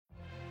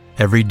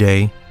Every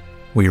day,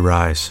 we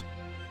rise,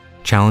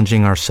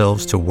 challenging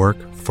ourselves to work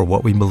for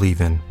what we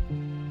believe in.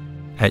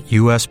 At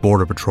U.S.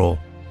 Border Patrol,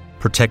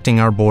 protecting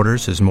our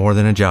borders is more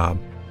than a job.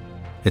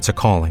 It's a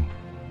calling.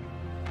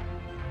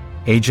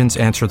 Agents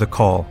answer the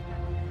call,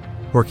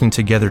 working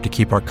together to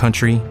keep our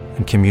country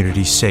and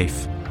communities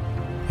safe.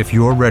 If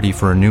you are ready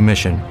for a new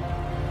mission,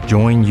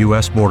 join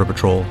U.S. Border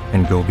Patrol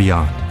and go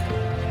beyond.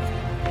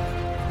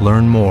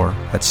 Learn more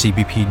at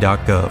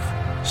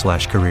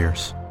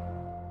cbp.gov/careers.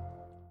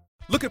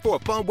 Looking for a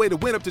fun way to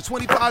win up to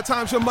 25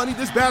 times your money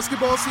this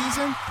basketball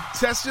season?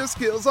 Test your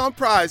skills on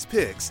Prize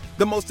Picks,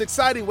 the most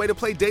exciting way to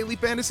play daily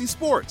fantasy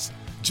sports.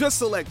 Just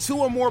select 2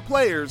 or more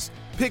players,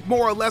 pick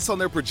more or less on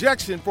their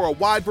projection for a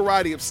wide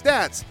variety of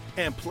stats,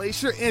 and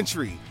place your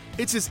entry.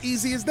 It's as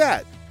easy as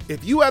that.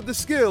 If you have the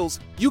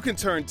skills, you can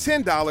turn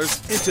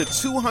 $10 into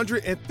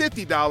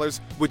 $250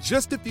 with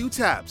just a few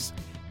taps.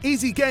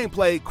 Easy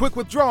gameplay, quick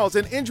withdrawals,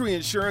 and injury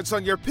insurance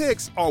on your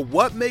picks are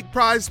what make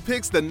Prize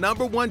Picks the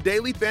 #1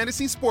 daily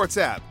fantasy sports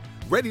app.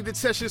 Ready to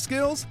test your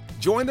skills?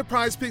 Join the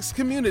Prize Picks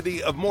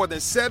community of more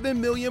than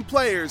 7 million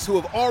players who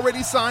have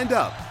already signed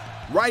up.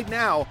 Right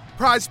now,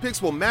 Prize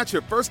Picks will match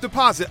your first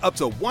deposit up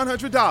to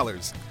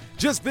 $100.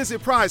 Just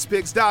visit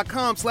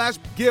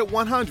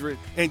prizepicks.com/get100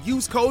 and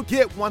use code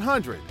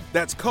GET100.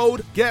 That's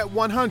code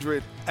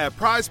GET100 at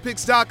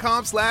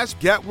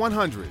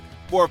prizepicks.com/get100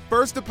 for a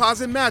first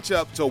deposit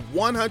matchup to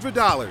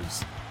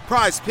 $100.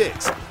 Prize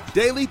Picks,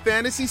 daily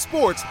fantasy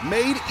sports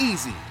made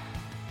easy.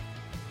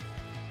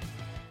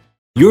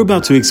 You're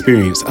about to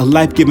experience a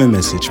life-giving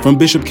message from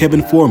Bishop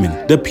Kevin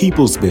Foreman, the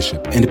People's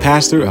Bishop and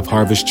pastor of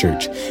Harvest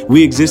Church.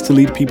 We exist to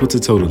lead people to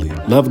totally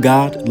love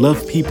God,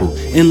 love people,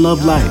 and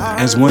love life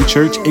as one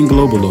church in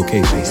global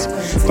locations.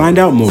 Find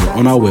out more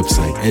on our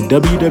website at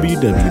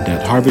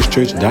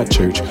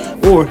www.harvestchurch.church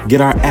or get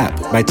our app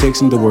by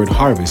texting the word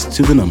HARVEST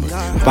to the number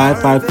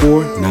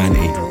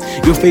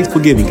 55498. Your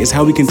faithful giving is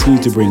how we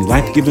continue to bring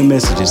life-giving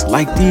messages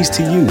like these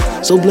to you.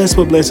 So bless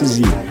what blesses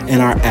you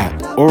in our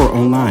app or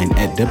online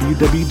at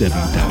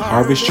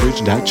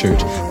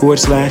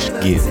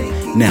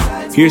www.harvestchurch.church/give.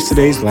 Now, here's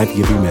today's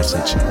life-giving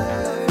message.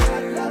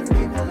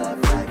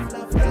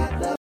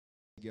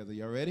 Together,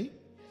 y'all ready?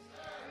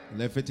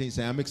 11:15,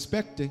 say, I'm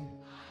expecting.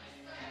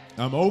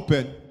 I'm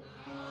open.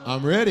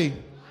 I'm ready.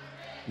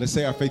 Let's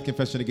say our faith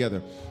confession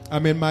together.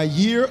 I'm in my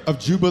year of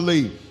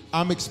Jubilee.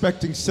 I'm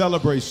expecting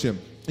celebration,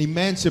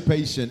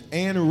 emancipation,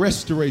 and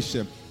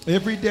restoration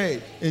every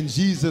day in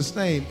Jesus'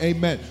 name.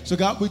 Amen. So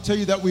God, we tell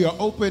you that we are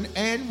open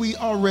and we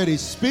are ready.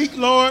 Speak,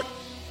 Lord.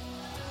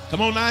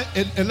 Come on now.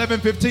 At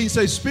 11:15,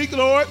 say, speak,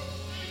 Lord.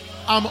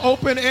 I'm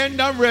open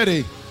and I'm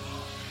ready.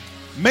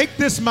 Make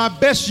this my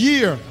best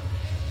year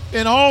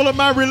in all of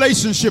my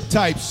relationship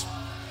types.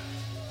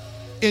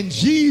 In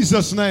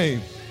Jesus'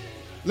 name.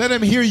 Let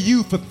him hear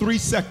you for 3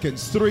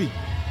 seconds. 3.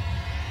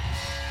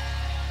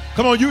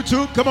 Come on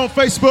YouTube. Come on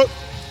Facebook.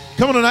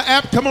 Come on the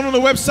app. Come on the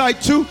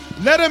website too.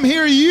 Let him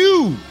hear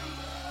you.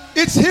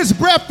 It's his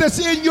breath that's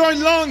in your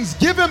lungs.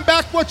 Give him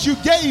back what you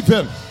gave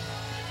him.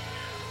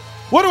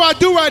 What do I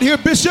do right here,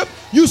 Bishop?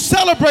 You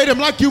celebrate him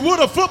like you would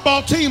a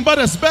football team, but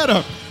it's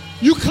better.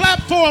 You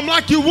clap for him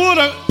like you would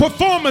a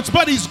performance,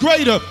 but he's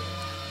greater.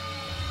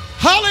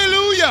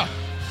 Hallelujah.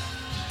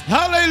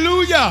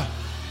 Hallelujah.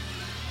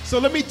 So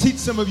let me teach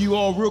some of you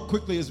all real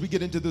quickly as we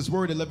get into this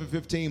word,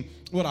 11:15,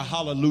 what a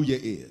hallelujah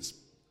is.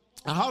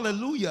 A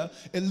hallelujah,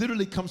 it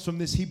literally comes from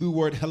this Hebrew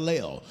word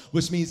hallel,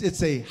 which means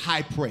it's a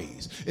high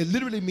praise. It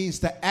literally means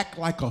to act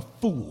like a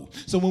fool.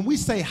 So when we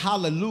say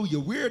hallelujah,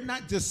 we're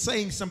not just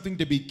saying something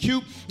to be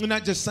cute. We're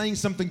not just saying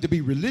something to be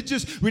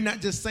religious. We're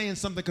not just saying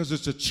something because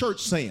it's a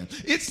church saying.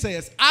 It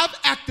says, I've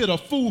acted a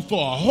fool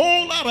for a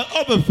whole lot of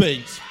other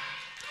things.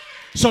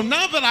 So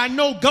now that I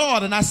know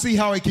God and I see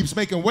how he keeps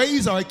making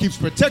ways, how he keeps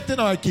protecting,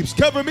 how he keeps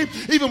covering me,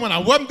 even when I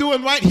wasn't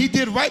doing right, he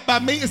did right by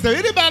me. Is there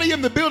anybody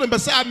in the building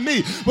beside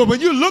me? But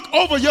when you look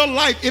over your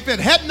life, if it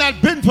had not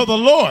been for the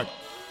Lord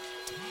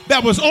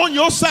that was on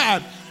your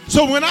side.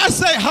 So when I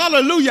say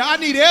hallelujah, I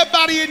need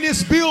everybody in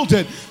this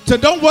building to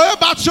don't worry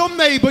about your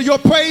neighbor. Your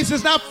praise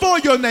is not for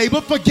your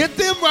neighbor. Forget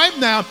them right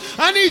now.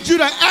 I need you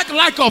to act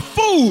like a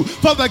fool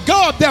for the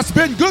God that's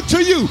been good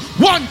to you.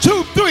 1,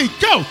 2, 3,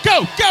 go,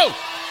 go, go.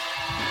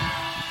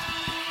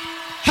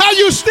 How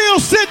you still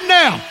sitting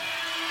there?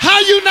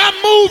 How you not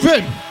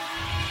moving?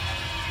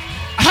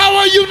 How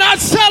are you not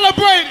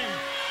celebrating?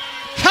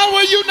 How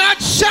are you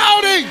not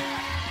shouting?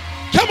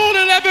 Come on,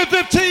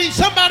 11:15,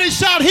 somebody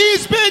shout,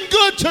 he's been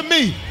good to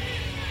me.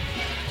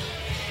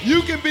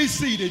 You can be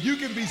seated, you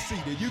can be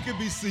seated, you can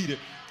be seated.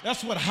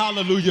 That's what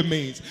hallelujah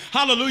means.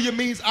 Hallelujah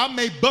means I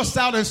may bust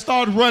out and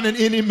start running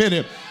any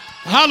minute.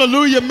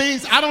 Hallelujah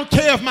means I don't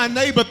care if my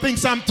neighbor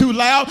thinks I'm too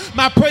loud.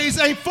 My praise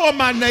ain't for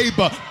my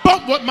neighbor,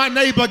 but what my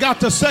neighbor got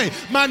to say.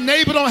 My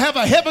neighbor don't have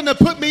a heaven to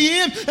put me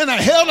in and a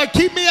hell to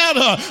keep me out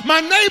of.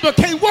 My neighbor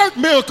can't work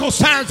miracle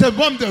signs and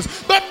wonders,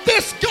 but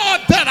this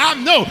God that I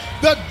know,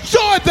 the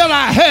joy that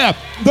I have,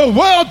 the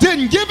world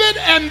didn't give it.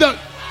 And the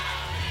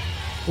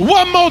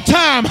one more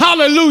time,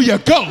 hallelujah,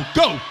 go,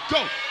 go,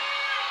 go.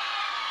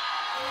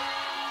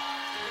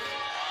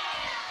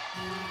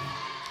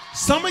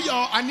 Some of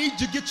y'all, I need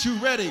to get you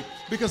ready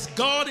because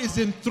God is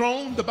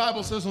enthroned, the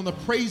Bible says, on the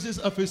praises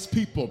of his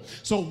people.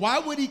 So why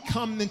would he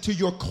come into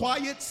your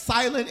quiet,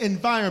 silent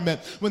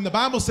environment when the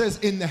Bible says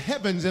in the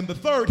heavens, in the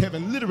third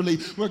heaven, literally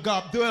where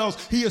God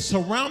dwells, he is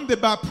surrounded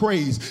by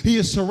praise. He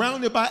is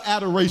surrounded by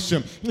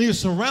adoration. He is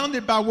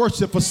surrounded by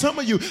worship. For some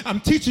of you,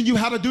 I'm teaching you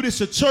how to do this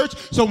at church.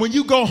 So when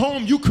you go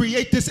home, you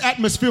create this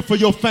atmosphere for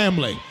your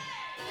family,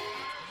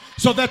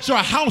 so that your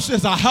house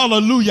is a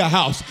hallelujah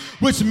house,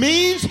 which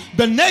means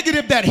the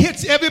negative that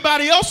hits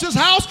everybody else's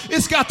house,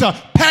 it's got to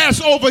pass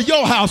over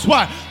your house.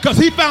 Why? Because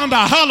he found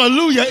a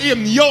hallelujah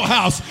in your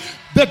house.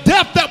 The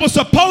death that was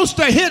supposed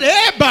to hit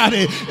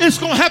everybody is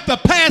going to have to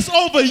pass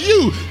over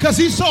you because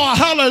he saw a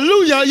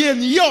hallelujah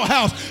in your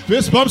house.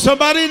 Just bump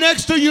somebody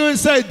next to you and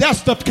say,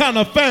 that's the kind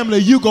of family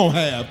you're going to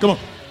have. Come on.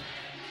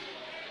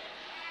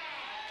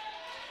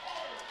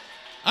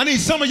 I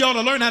need some of y'all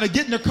to learn how to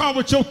get in the car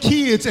with your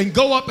kids and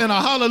go up in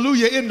a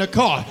hallelujah in the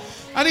car.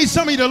 I need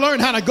some of you to learn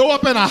how to go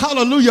up in a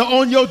hallelujah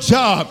on your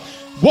job.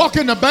 Walk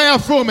in the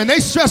bathroom and they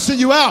stressing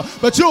you out,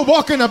 but you'll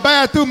walk in the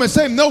bathroom and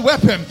say, no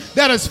weapon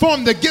that is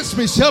formed against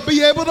me shall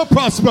be able to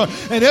prosper.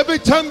 And every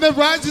tongue that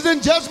rises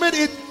in judgment,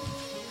 it...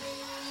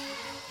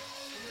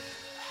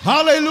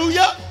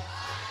 Hallelujah.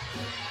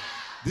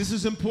 This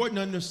is important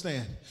to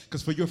understand.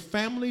 Because for your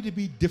family to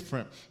be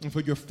different and for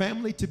your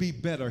family to be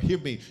better, hear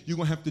me, you're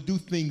going to have to do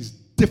things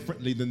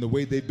differently than the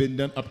way they've been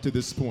done up to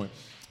this point.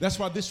 That's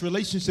why this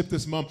relationship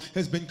this month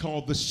has been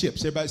called the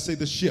ships. Everybody say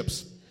the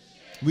ships.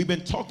 We've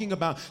been talking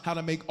about how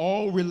to make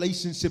all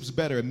relationships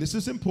better. And this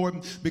is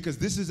important because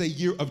this is a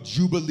year of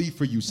jubilee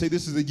for you. Say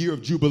this is a year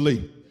of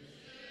jubilee.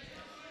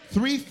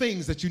 3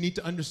 things that you need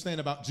to understand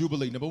about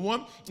Jubilee. Number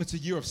 1, it's a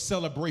year of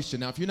celebration.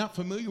 Now, if you're not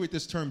familiar with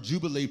this term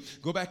Jubilee,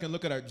 go back and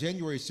look at our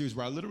January series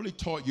where I literally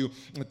taught you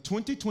that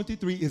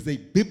 2023 is a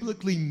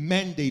biblically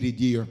mandated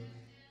year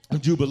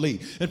of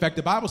Jubilee. In fact,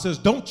 the Bible says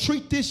don't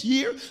treat this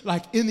year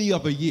like any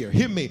other year.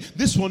 Hear me.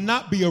 This will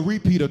not be a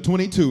repeat of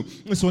 22.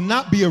 This will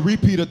not be a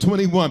repeat of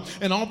 21.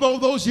 And although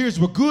those years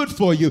were good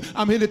for you,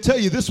 I'm here to tell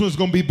you this one's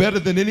going to be better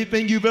than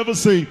anything you've ever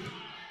seen.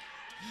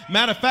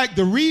 Matter of fact,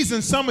 the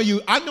reason some of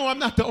you, I know I'm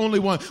not the only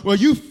one, where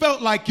you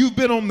felt like you've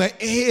been on the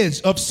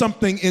edge of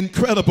something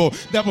incredible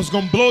that was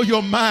going to blow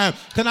your mind.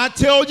 Can I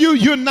tell you,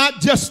 you're not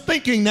just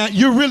thinking that,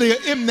 you're really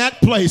in that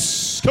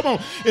place. Come on,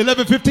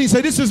 11:15,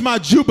 say this is my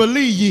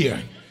Jubilee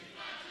year.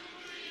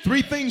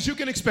 3 things you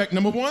can expect.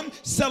 Number 1,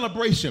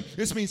 celebration.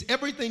 This means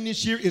everything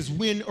this year is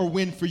win or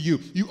win for you.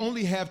 You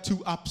only have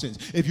 2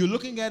 options. If you're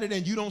looking at it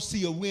and you don't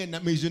see a win,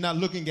 that means you're not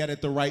looking at it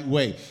the right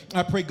way.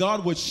 I pray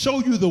God would show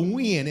you the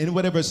win in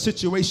whatever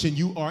situation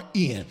you are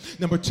in.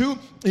 Number 2,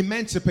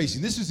 emancipation.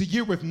 This is a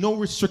year with no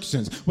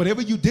restrictions.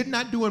 Whatever you did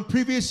not do in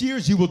previous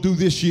years, you will do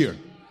this year.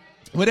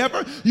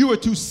 Whatever you were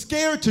too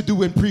scared to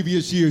do in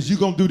previous years, you're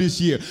going to do this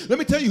year. Let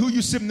me tell you who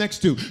you sit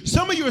next to.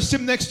 Some of you are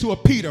sitting next to a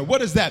Peter.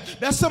 What is that?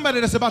 That's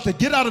somebody that's about to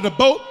get out of the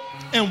boat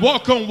and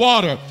walk on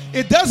water.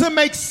 It doesn't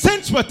make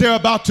sense what they're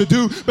about to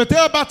do, but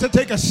they're about to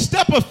take a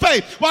step of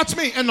faith. Watch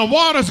me. And the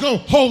water's going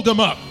to hold them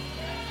up.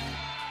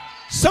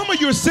 Some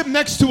of you are sitting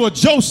next to a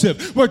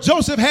Joseph, where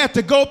Joseph had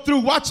to go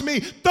through, watch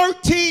me,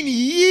 13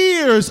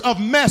 years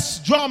of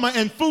mess, drama,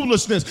 and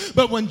foolishness.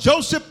 But when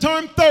Joseph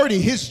turned 30,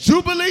 his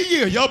Jubilee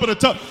year, y'all better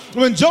talk.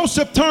 When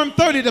Joseph turned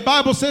 30, the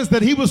Bible says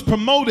that he was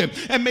promoted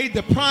and made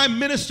the prime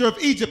minister of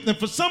Egypt. And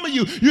for some of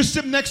you, you're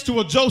sitting next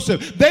to a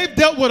Joseph. They've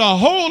dealt with a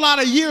whole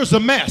lot of years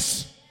of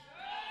mess.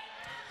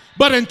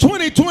 But in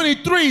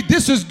 2023,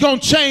 this is going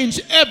to change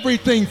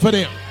everything for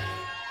them.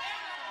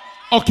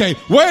 Okay,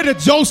 where are the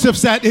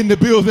Josephs at in the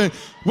building?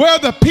 Where are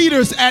the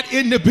Peters at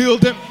in the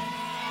building?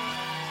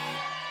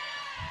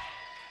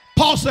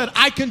 Paul said,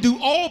 I can do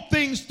all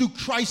things through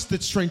Christ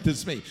that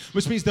strengthens me,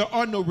 which means there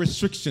are no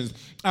restrictions.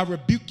 I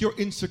rebuke your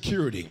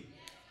insecurity.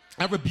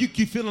 I rebuke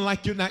you feeling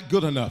like you're not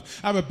good enough.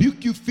 I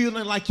rebuke you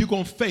feeling like you're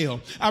going to fail.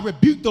 I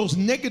rebuke those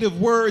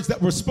negative words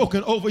that were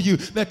spoken over you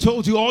that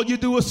told you all you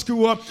do is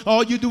screw up,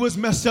 all you do is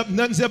mess up,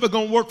 nothing's ever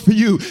going to work for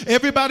you.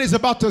 Everybody's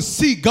about to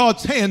see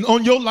God's hand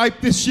on your life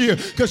this year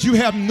because you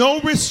have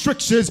no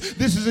restrictions.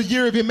 This is a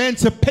year of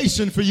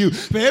emancipation for you.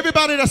 For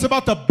everybody that's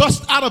about to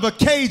bust out of a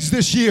cage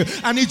this year,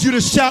 I need you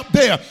to shout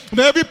there.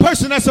 For every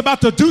person that's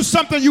about to do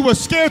something you were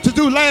scared to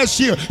do last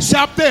year,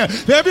 shout there.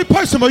 For every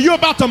person where you're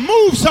about to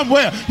move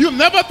somewhere you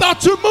never thought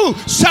you move,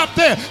 shout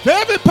there. For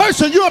every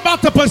person you're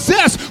about to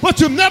possess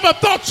what you never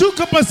thought you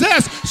could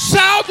possess,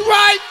 shout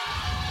right.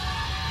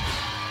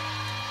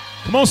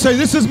 Come on, say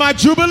this is my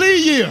Jubilee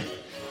year.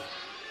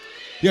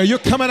 Yeah, you're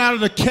coming out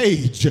of the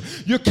cage.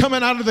 You're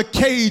coming out of the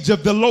cage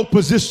of the low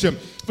position.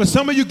 For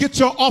some of you, get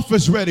your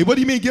office ready. What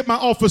do you mean get my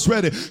office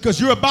ready? Because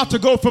you're about to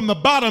go from the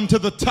bottom to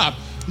the top.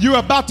 You're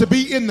about to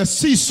be in the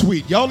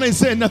C-suite. Y'all ain't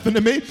saying nothing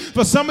to me.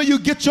 For some of you,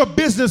 get your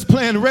business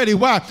plan ready.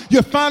 Why?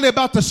 You're finally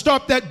about to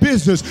start that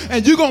business,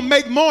 and you're going to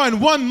make more in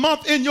 1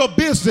 month in your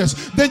business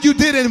than you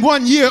did in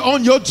 1 year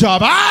on your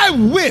job. I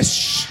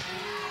wish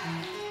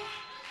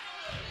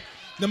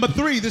Number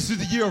 3, this is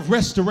the year of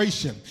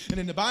restoration. And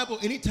in the Bible,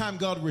 anytime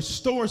God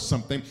restores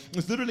something,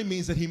 this literally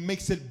means that he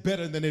makes it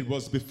better than it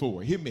was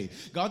before. Hear me.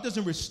 God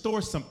doesn't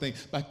restore something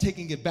by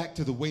taking it back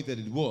to the way that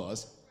it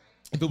was.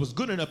 If it was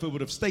good enough, it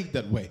would have stayed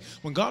that way.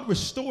 When God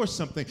restores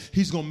something,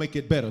 he's going to make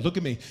it better. Look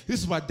at me. This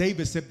is why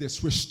David said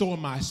this, restore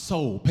my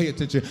soul. Pay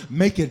attention.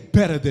 Make it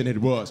better than it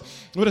was.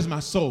 What is my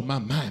soul? My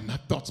mind, my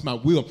thoughts, my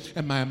will,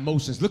 and my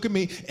emotions. Look at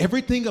me.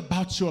 Everything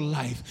about your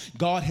life,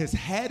 God has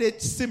had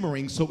it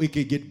simmering so it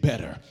could get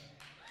better.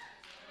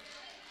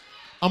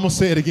 I'm going to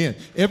say it again.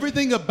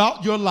 Everything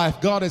about your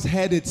life, God has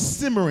had it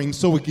simmering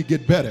so it could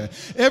get better.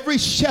 Every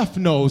chef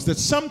knows that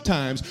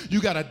sometimes you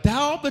got to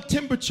dial the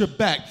temperature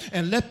back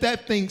and let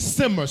that thing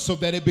simmer so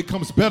that it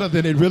becomes better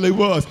than it really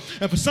was.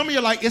 And for some of you,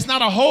 like, it's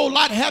not a whole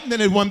lot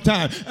happening at one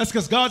time. That's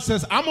because God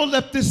says, I'm going to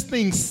let this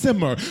thing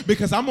simmer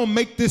because I'm going to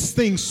make this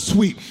thing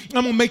sweet.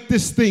 I'm going to make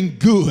this thing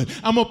good.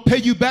 I'm going to pay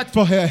you back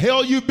for the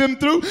hell you've been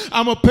through.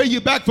 I'm going to pay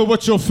you back for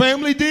what your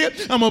family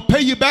did. I'm going to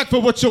pay you back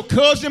for what your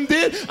cousin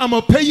did. I'm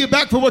going to pay you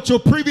back for what your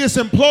previous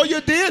employer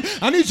did.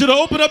 I need you to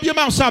open up your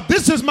mouth. Stop.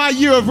 This is my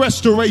year of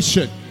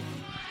restoration.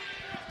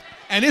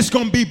 And it's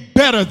going to be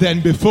better than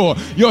before.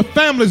 Your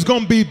family's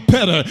going to be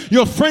better.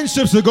 Your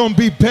friendships are going to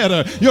be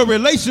better. Your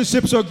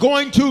relationships are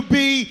going to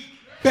be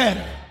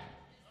better.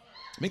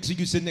 Make sure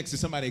you sit next to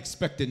somebody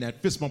expecting that.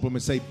 Fist bump them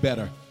and say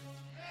better.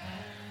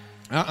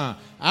 I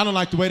don't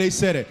like the way they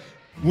said it.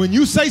 When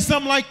you say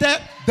something like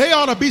that, they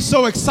ought to be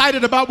so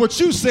excited about what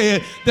you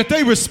said that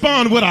they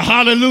respond with a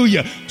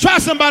hallelujah. Try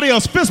somebody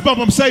else, fist bump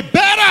them, say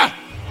better.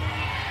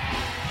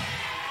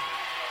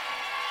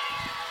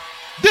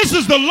 This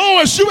is the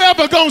lowest you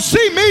ever gonna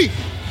see me.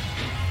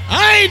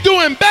 I ain't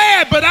doing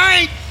bad, but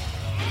I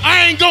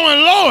ain't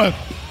going lower.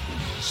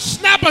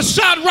 Snap a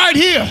shot right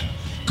here,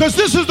 because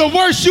this is the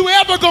worst you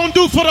ever gonna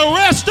do for the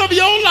rest of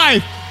your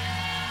life.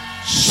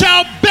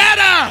 Shout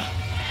better.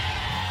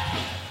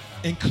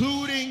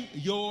 Including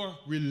your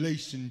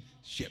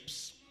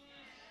relationships.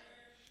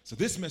 So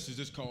this message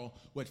is called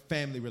What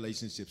Family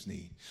Relationships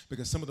Need.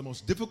 Because some of the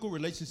most difficult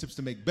relationships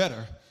to make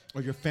better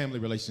are your family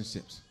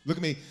relationships. Look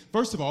at me.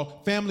 First of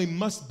all, family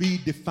must be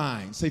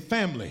defined. Say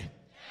family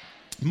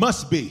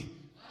must be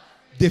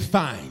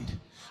defined.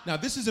 Now,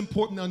 this is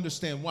important to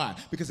understand why.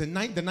 Because in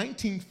the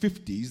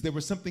 1950s, there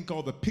was something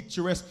called the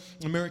picturesque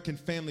American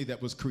family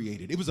that was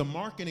created. It was a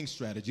marketing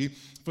strategy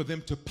for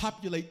them to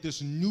populate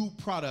this new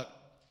product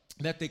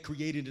that they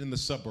created in the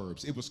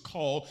suburbs. It was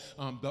called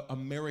the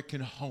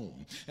American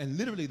home. And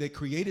literally, they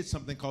created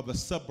something called the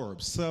suburban,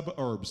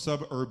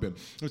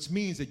 which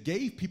means it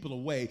gave people a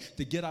way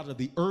to get out of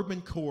the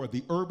urban core,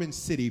 the urban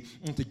city,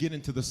 and to get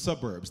into the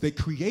suburbs. They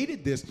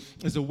created this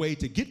as a way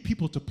to get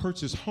people to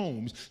purchase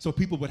homes so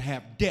people would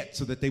have debt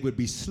so that they would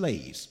be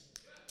slaves.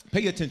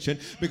 Pay attention,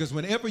 because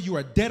whenever you are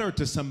a debtor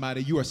to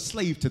somebody, you are a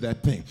slave to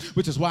that thing,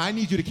 which is why I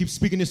need you to keep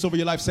speaking this over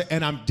your life. Say,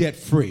 and I'm debt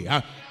free.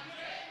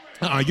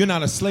 You're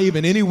not a slave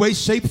in any way,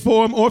 shape,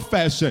 form, or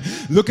fashion.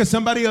 Look at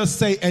somebody else,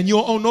 say, and you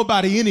don't owe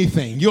nobody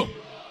anything.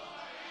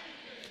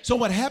 So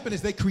what happened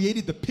is they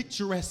created the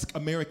picturesque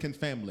American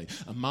family.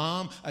 A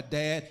mom, a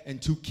dad,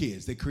 and 2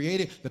 kids. They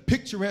created the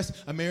picturesque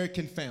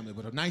American family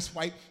with a nice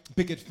white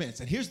picket fence.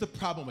 And here's the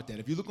problem with that.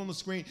 If you look on the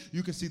screen,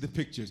 you can see the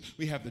pictures.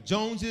 We have the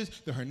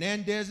Joneses, the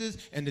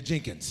Hernandezes, and the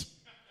Jenkins.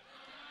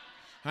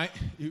 All right,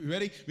 you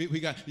ready? You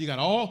got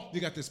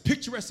this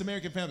picturesque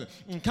American family.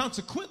 And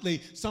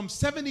consequently, some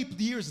 70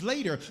 years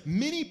later,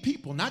 many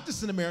people, not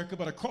just in America,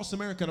 but across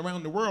America and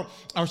around the world,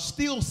 are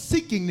still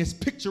seeking this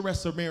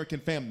picturesque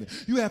American family.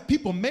 You have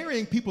people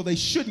marrying people they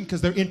shouldn't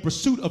because they're in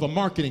pursuit of a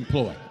marketing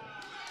ploy.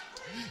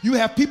 You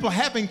have people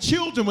having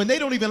children when they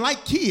don't even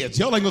like kids.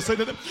 Y'all ain't gonna say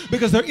that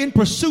because they're in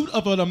pursuit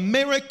of an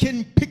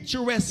American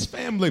picturesque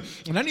family.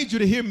 And I need you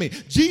to hear me.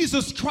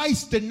 Jesus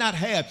Christ did not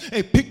have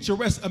a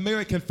picturesque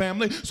American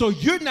family, so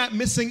you're not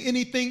missing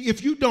anything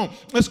if you don't.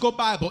 Let's go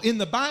Bible. In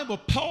the Bible,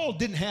 Paul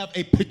didn't have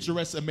a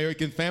picturesque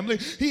American family.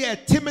 He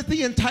had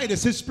Timothy and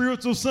Titus, his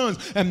spiritual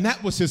sons, and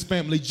that was his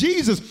family.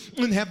 Jesus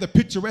didn't have the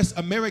picturesque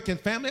American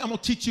family. I'm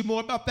gonna teach you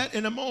more about that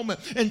in a moment.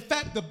 In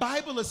fact, the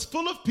Bible is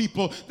full of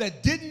people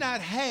that did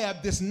not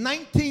have this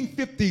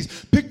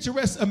 1950s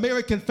picturesque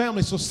American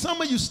family. So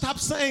some of you stop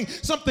saying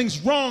something's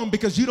wrong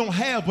because you don't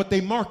have what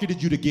they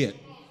marketed you to get.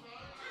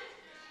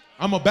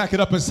 I'm going to back it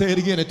up and say it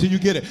again until you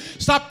get it.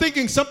 Stop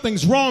thinking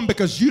something's wrong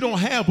because you don't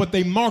have what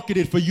they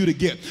marketed for you to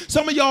get.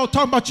 Some of y'all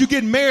talking about you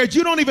getting married.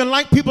 You don't even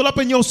like people up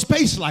in your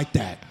space like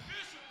that.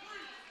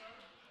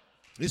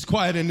 It's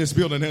quiet in this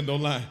building and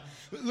don't lie.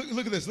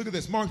 Look at this. Look at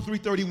this. Mark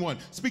 3:31.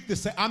 Speak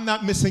this. Say, I'm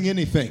not missing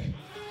anything.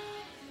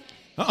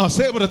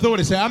 Say it with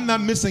authority. Say, I'm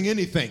not missing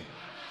anything.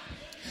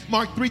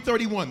 Mark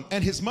 3:31,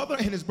 and his mother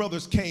and his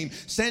brothers came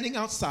standing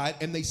outside,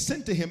 and they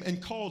sent to him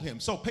and called him.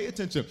 So pay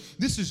attention.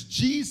 This is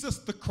Jesus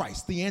the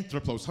Christ, the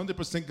Anthropos,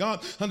 100%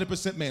 God,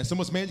 100% man.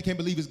 Someone's man, you can't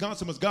believe he's God.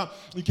 Someone's God,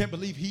 you can't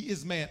believe he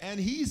is man. And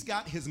he's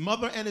got his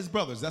mother and his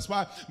brothers. That's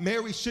why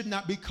Mary should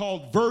not be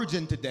called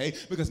virgin today,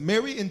 because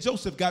Mary and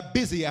Joseph got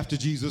busy after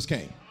Jesus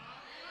came.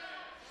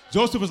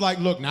 Joseph was like,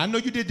 look, now I know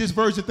you did this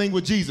virgin thing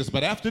with Jesus,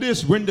 but after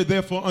this, render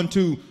therefore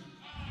unto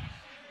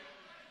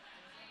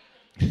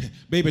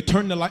Baby,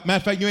 turn the light. Matter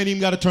of fact, you ain't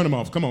even got to turn them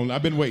off. Come on,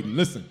 I've been waiting.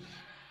 Listen.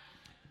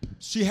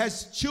 She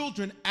has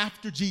children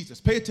after Jesus.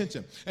 Pay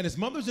attention. And his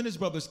mothers and his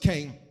brothers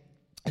came,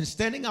 and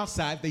standing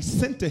outside, they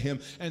sent to him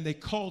and they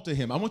called to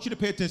him. I want you to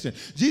pay attention.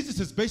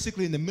 Jesus is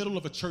basically in the middle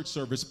of a church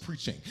service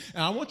preaching.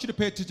 And I want you to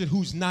pay attention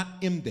who's not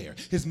in there.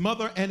 His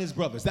mother and his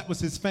brothers. That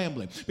was his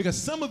family.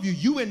 Because some of you,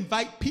 you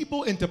invite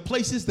people into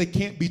places they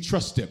can't be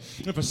trusted.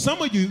 And for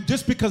some of you,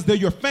 just because they're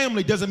your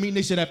family doesn't mean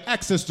they should have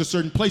access to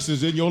certain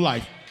places in your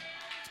life.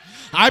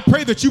 I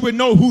pray that you would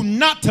know who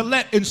not to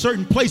let in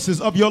certain places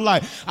of your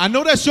life. I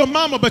know that's your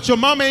mama, but your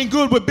mama ain't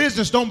good with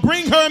business. Don't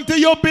bring her into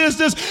your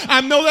business.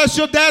 I know that's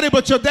your daddy,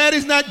 but your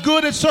daddy's not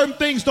good at certain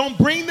things. Don't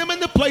bring them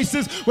into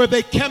places where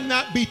they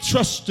cannot be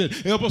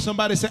trusted. Elbow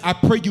somebody, say, I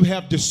pray you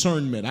have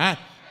discernment.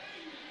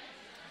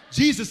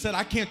 Jesus said,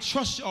 I can't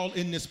trust y'all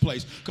in this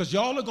place because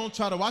y'all are going to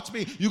try to watch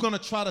me. You're going to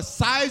try to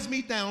size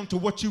me down to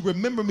what you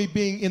remember me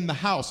being in the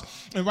house.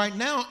 And right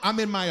now, I'm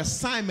in my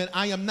assignment.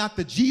 I am not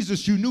the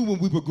Jesus you knew when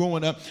we were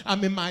growing up.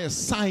 I'm in my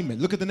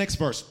assignment. Look at the next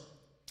verse.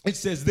 It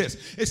says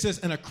this. It says,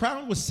 and a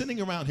crowd was sitting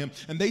around him,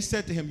 and they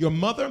said to him, your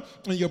mother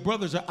and your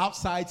brothers are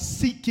outside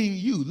seeking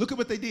you. Look at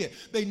what they did.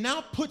 They now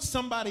put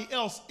somebody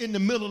else in the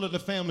middle of the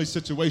family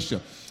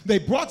situation. They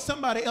brought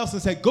somebody else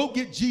and said, go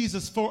get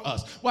Jesus for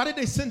us. Why did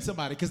they send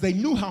somebody? Because they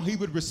knew how he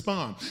would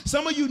respond.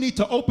 Some of you need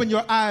to open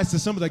your eyes to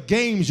some of the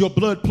games your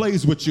blood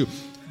plays with you.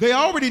 They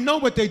already know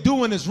what they're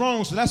doing is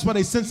wrong, so that's why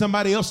they sent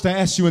somebody else to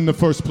ask you in the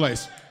first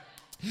place.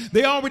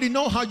 They already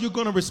know how you're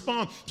going to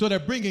respond, so they're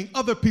bringing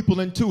other people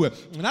into it.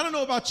 And I don't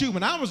know about you.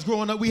 When I was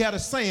growing up, we had a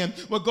saying,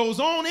 what goes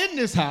on in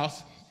this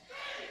house.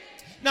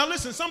 Now,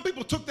 listen, some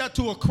people took that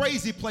to a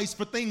crazy place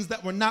for things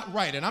that were not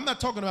right, and I'm not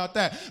talking about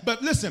that.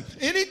 But listen,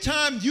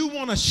 anytime you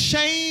want to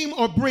shame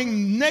or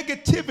bring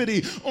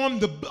negativity on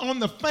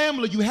the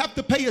family, you have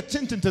to pay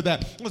attention to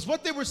that. Because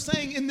what they were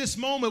saying in this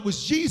moment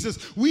was,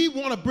 Jesus, we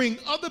want to bring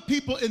other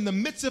people in the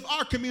midst of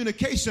our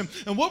communication.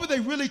 And what were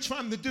they really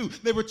trying to do?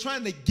 They were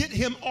trying to get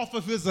him off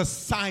of his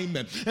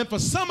assignment. And for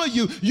some of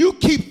you, you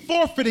keep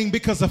forfeiting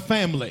because of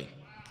family.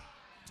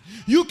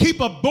 You keep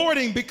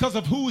aborting because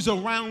of who's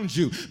around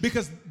you,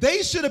 because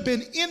they should have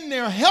been in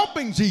there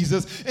helping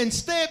Jesus.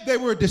 Instead, they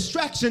were a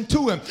distraction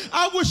to him.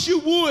 I wish you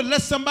would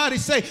let somebody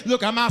say,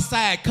 look, I'm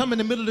outside, come in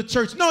the middle of the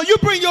church. No, you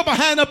bring your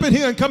behind up in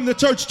here and come to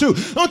church too.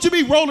 Don't you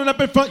be rolling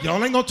up in front.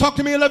 Y'all ain't going to talk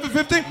to me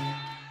 11:50.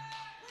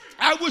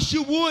 I wish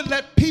you would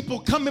let people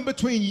come in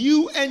between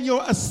you and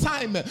your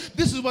assignment.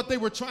 This is what they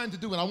were trying to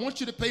do, and I want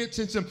you to pay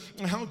attention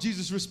to how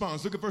Jesus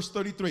responds. Look at verse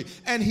 33.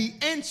 And he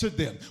answered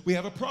them. We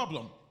have a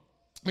problem.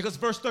 Because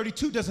verse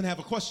 32 doesn't have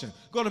a question.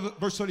 Go to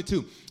verse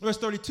 32. Verse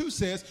 32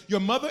 says,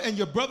 your mother and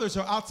your brothers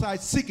are outside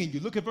seeking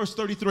you. Look at verse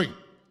 33.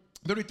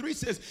 33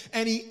 says,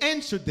 and he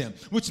answered them,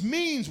 which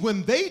means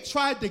when they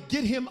tried to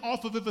get him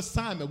off of his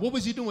assignment, what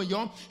was he doing,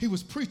 y'all? He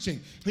was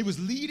preaching. He was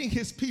leading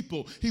his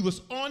people. He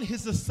was on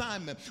his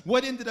assignment.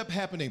 What ended up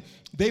happening?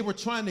 They were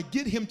trying to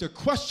get him to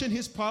question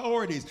his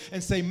priorities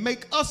and say,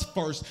 make us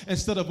first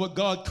instead of what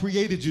God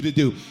created you to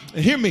do.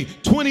 And hear me,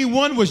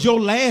 21 was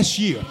your last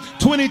year.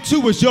 22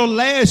 was your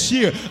last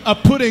year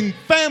of putting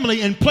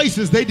family in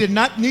places they did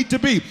not need to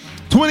be.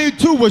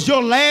 22 was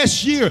your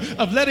last year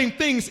of letting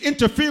things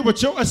interfere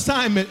with your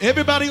assignment.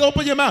 Everybody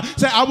open your mouth.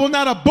 Say, I will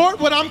not abort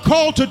what I'm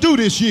called to do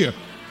this year.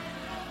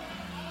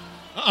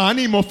 I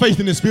need more faith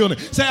in this building.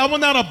 Say, I will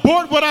not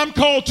abort what I'm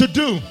called to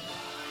do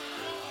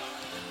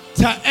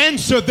to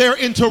answer their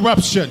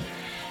interruption.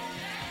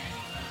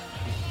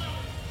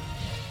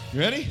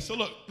 You ready? So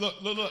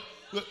look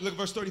at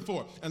verse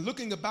 34. And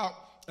looking about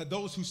at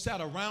those who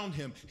sat around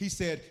him, he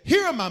said,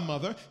 here are my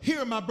mother, here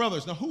are my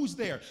brothers. Now who's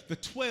there? The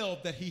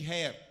 12 that he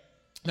had.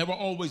 They were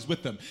always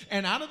with them.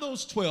 And out of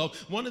those 12,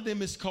 one of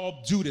them is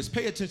called Judas.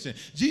 Pay attention.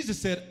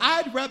 Jesus said,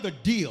 I'd rather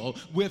deal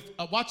with,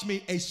 watch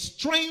me, a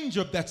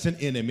stranger that's an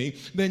enemy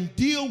than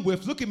deal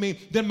with, look at me,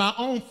 than my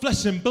own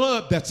flesh and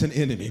blood that's an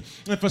enemy.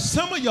 And for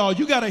some of y'all,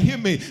 you got to hear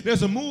me.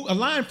 There's a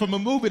line from a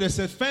movie that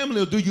says, family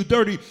will do you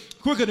dirty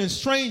quicker than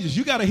strangers.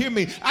 You got to hear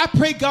me. I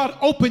pray God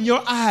open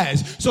your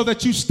eyes so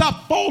that you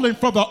stop falling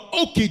for the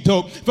okie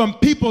doke from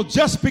people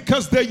just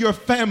because they're your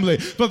family.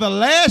 For the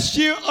last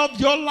year of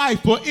your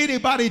life, will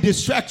anybody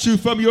distract you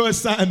from your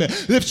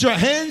assignment? Lift your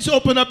hands,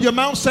 open up your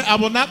mouth, say, I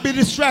will not be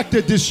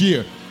distracted this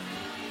year.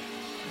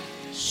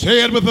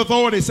 Say it with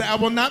authority. Say, I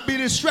will not be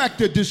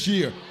distracted this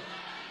year.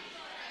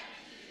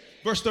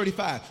 Verse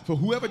 35, for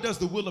whoever does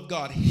the will of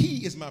God,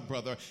 he is my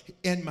brother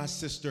and my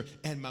sister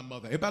and my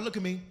mother. Everybody look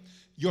at me.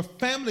 Your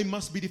family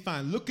must be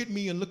defined. Look at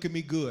me and look at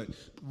me good.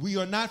 We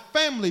are not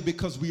family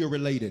because we are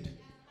related.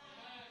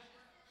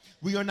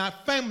 We are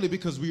not family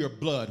because we are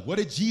blood. What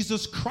did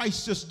Jesus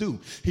Christ just do?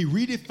 He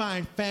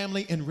redefined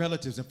family and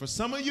relatives. And for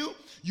some of you,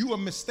 you are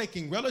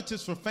mistaking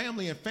relatives for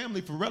family and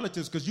family for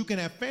relatives, because you can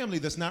have family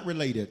that's not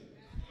related.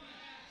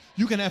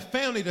 You can have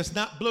family that's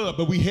not blood,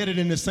 but we headed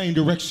in the same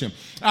direction.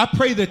 I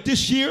pray that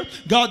this year,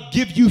 God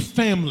give you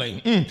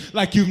family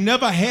like you've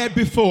never had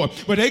before,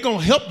 where they're going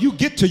to help you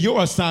get to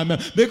your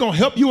assignment. They're going to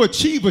help you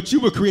achieve what you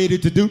were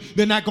created to do.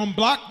 They're not going to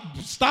block,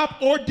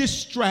 stop, or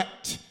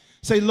distract.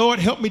 Say, Lord,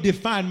 help me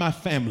define my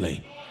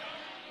family.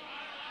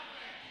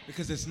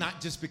 Because it's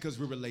not just because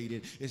we're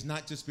related. It's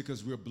not just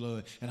because we're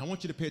blood. And I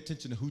want you to pay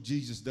attention to who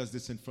Jesus does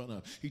this in front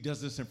of. He does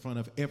this in front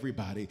of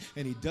everybody.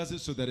 And he does it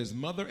so that his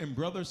mother and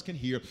brothers can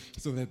hear,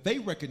 so that they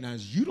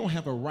recognize you don't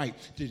have a right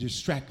to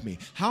distract me.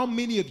 How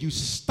many of you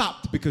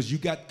stopped because you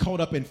got caught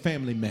up in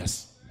family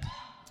mess?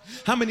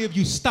 How many of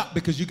you stopped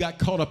because you got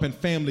caught up in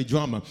family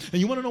drama?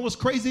 And you want to know what's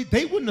crazy?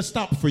 They wouldn't have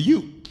stopped for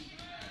you.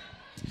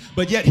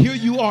 But yet here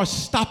you are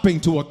stopping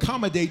to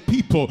accommodate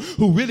people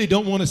who really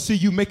don't want to see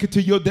you make it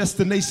to your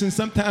destination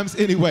sometimes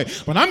anyway.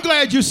 But I'm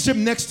glad you're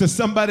sitting next to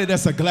somebody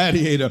that's a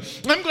gladiator.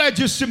 I'm glad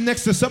you're sitting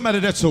next to somebody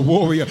that's a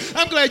warrior.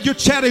 I'm glad you're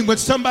chatting with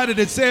somebody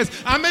that says,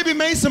 I maybe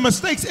made some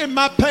mistakes in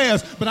my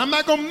past, but I'm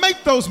not going to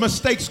make those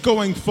mistakes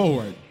going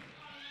forward.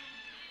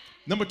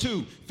 Number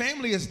two,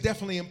 family is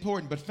definitely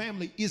important, but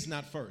family is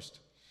not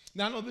first.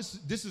 Now, I know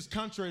this is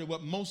contrary to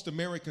what most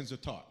Americans are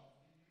taught.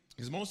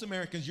 Because most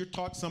Americans, you're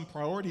taught some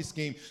priority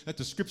scheme that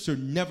the scripture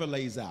never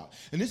lays out.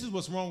 And this is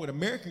what's wrong with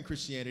American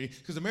Christianity,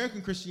 because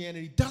American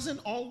Christianity doesn't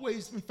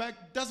always, in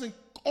fact, doesn't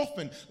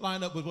often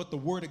line up with what the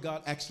Word of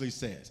God actually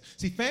says.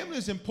 See, family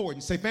is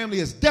important. Say, family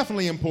is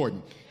definitely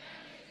important.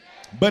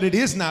 But it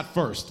is not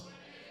first.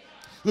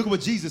 Look at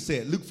what Jesus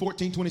said, Luke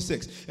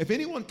 14:26. If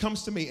anyone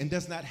comes to me and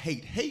does not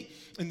hate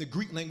in the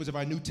Greek language of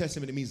our New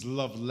Testament, it means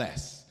love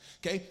less.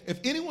 Okay? If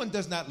anyone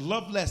does not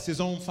love less his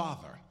own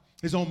father,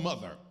 his own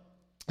mother,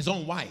 his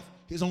own wife,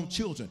 his own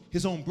children,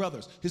 his own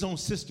brothers, his own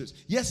sisters,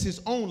 yes,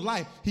 his own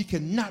life, he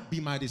cannot be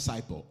my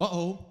disciple.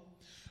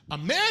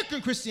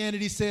 American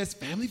Christianity says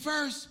family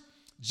first.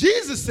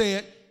 Jesus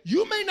said,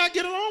 you may not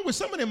get along with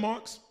some of them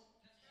marks.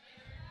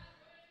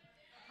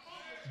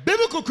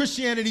 Biblical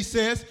Christianity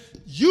says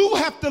you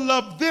have to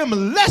love them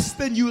less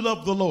than you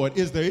love the Lord.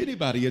 Is there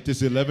anybody at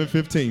this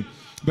 11:15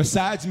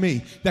 besides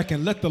me that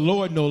can let the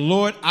Lord know,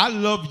 Lord, I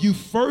love you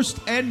first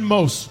and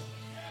most.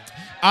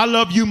 I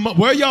love you.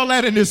 Where y'all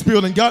at in this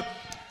building? God,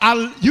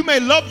 you may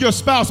love your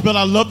spouse, but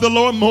I love the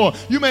Lord more.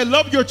 You may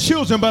love your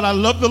children, but I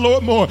love the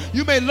Lord more.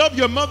 You may love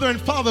your mother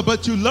and father,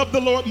 but you love the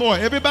Lord more.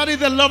 Everybody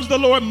that loves the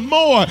Lord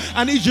more,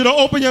 I need you to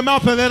open your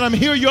mouth and let them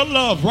hear your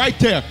love right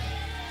there.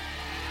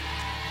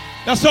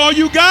 That's all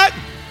you got?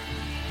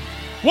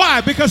 Why?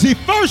 Because he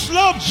first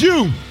loved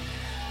you.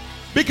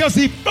 Because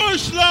he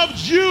first loved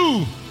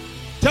you.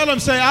 Tell him,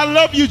 say, I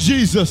love you,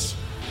 Jesus.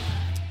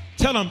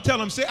 Tell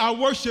him, say, I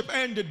worship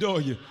and adore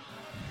you.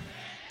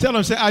 Tell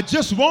him, say, I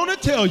just want to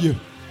tell you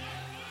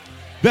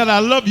that I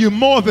love you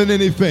more than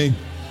anything.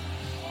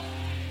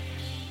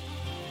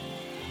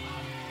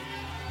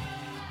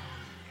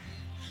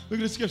 Look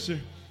at the scripture.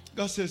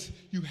 God says,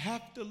 you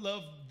have to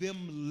love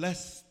them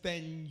less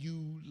than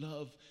you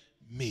love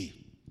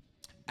me.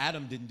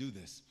 Adam didn't do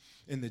this.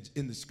 In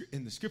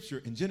the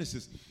scripture, in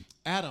Genesis,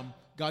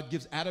 God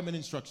gives Adam an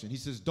instruction. He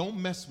says,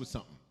 don't mess with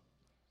something.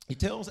 He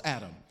tells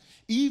Adam.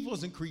 Eve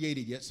wasn't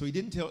created yet, so he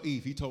didn't tell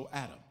Eve. He told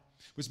Adam.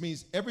 Which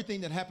means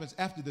everything that happens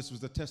after this was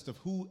the test of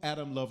who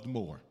Adam loved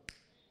more.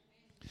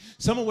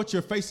 Some of what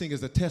you're facing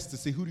is a test to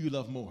see who do you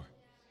love more.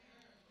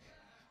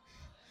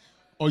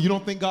 Or you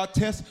don't think God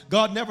tests?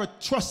 God never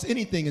trusts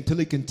anything until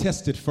he can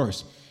test it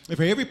first. And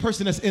for every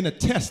person that's in a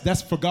test,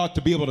 that's for God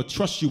to be able to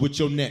trust you with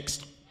your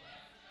next.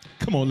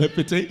 Come on, let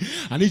me tell you.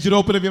 I need you to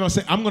open up your mouth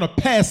and say, I'm going to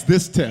pass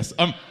this test.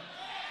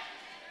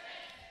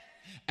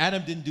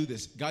 Adam didn't do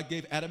this. God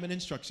gave Adam an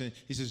instruction.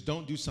 He says,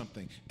 don't do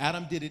something.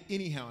 Adam did it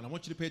anyhow. And I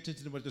want you to pay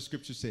attention to what the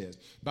scripture says.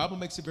 The Bible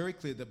makes it very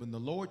clear that when the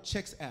Lord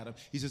checks Adam,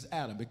 he says,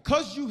 Adam,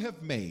 because you have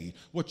made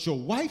what your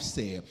wife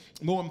said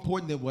more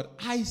important than what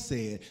I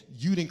said,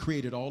 you done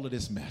created all of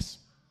this mess.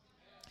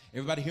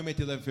 Everybody hear me at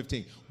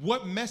 11:15.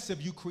 What mess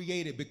have you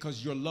created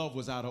because your love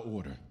was out of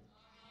order?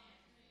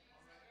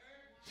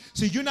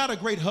 See, you're not a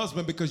great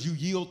husband because you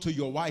yield to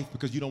your wife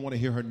because you don't want to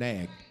hear her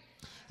nag.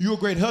 You're a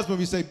great husband when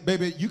you say,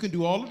 baby, you can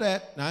do all of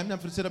that. Now, I'm not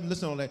going to sit up and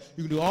listen to all that.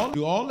 You can do all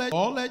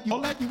that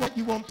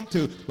you want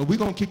to, but we're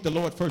going to keep the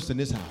Lord first in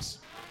this house.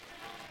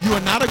 You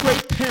are not a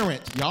great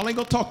parent. Y'all ain't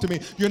going to talk to me.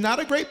 You're not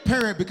a great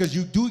parent because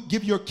you do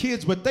give your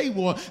kids what they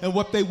want, and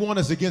what they want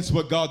is against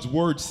what God's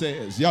word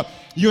says. Yeah.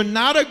 You're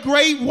not a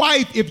great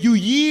wife if you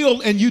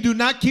yield and you do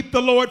not keep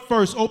the Lord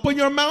first. Open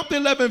your mouth,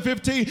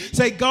 11:15.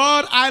 Say,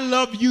 God, I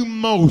love you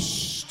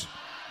most.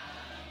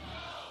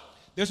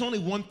 There's only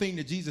one thing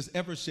that Jesus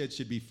ever said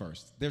should be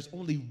first. There's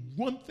only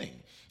one thing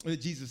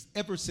that Jesus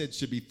ever said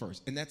should be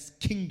first, and that's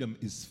kingdom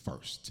is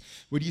first.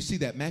 Where do you see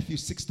that? Matthew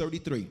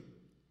 6:33.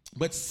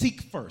 But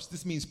seek first.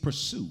 This means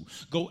pursue.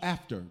 Go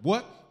after.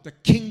 What? The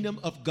kingdom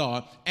of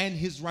God and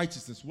his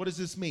righteousness. What does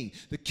this mean?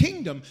 The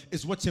kingdom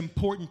is what's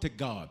important to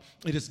God.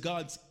 It is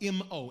God's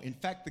M.O. In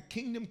fact, the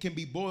kingdom can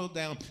be boiled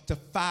down to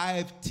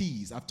 5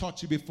 T's. I've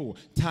taught you before.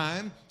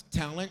 Time,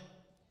 talent,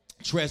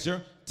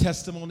 treasure,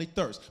 testimony,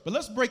 thirst. But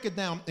let's break it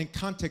down in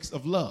context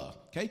of love.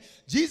 Okay?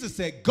 Jesus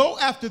said, go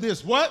after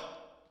this. What?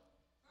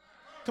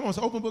 Come on, it's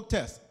an open book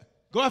test.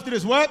 Go after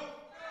this what?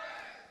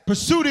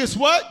 Pursue this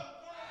what?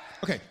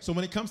 Okay, so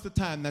when it comes to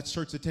time, that's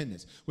church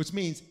attendance, which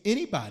means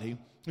anybody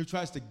who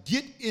tries to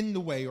get in the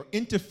way or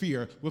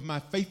interfere with my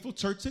faithful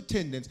church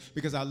attendance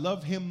because I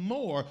love him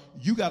more,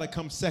 you got to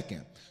come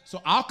second.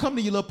 So I'll come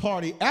to your little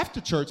party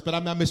after church, but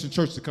I'm not missing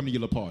church to come to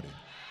your little party.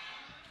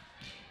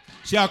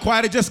 See how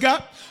quiet it just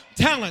got?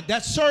 Talent,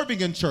 that's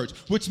serving in church,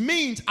 which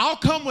means I'll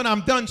come when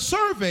I'm done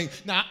serving.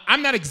 Now,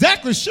 I'm not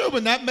exactly sure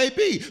when that may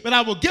be, but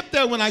I will get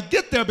there when I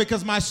get there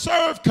because my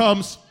serve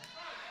comes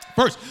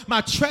first.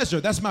 My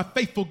treasure, that's my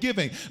faithful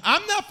giving.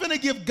 I'm not going to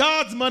give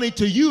God's money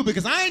to you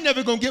because I ain't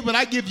never going to get what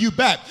I give you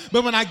back.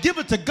 But when I give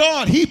it to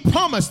God, he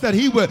promised that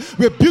he would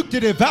rebuke the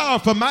devourer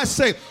for my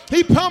sake.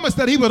 He promised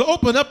that he would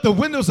open up the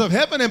windows of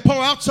heaven and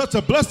pour out such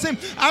a blessing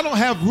I don't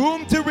have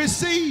room to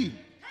receive.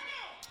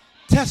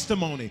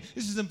 Testimony.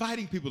 This is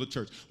inviting people to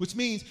church, which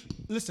means,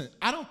 listen,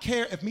 I don't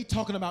care if me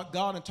talking about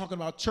God and talking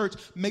about church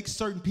makes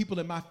certain people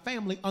in my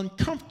family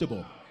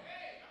uncomfortable.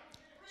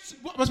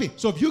 What's me?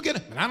 So if you get,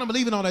 and I don't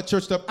believe in all that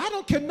church stuff, I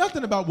don't care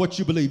nothing about what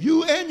you believe.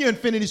 You and your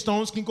infinity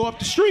stones can go up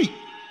the street.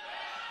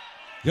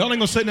 Y'all ain't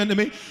gonna say nothing to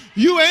me.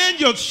 You and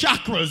your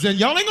chakras, and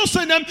y'all ain't gonna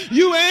say nothing.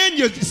 You and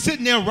you're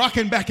sitting there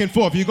rocking back and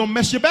forth. You're gonna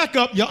mess your back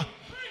up, y'all.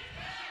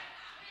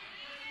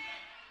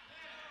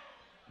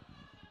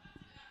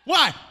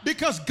 Why?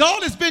 Because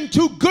God has been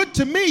too good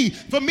to me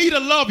for me to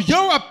love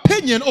your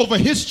opinion over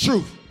his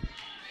truth.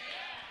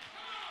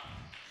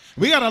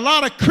 We got a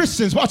lot of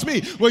Christians, watch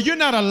me, well, you're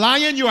not a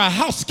lion, you're a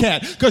house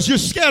cat because you're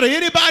scared of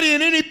anybody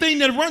and anything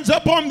that runs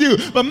up on you.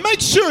 But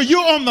make sure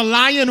you're on the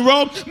lion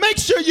row. Make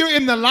sure you're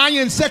in the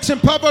lion section.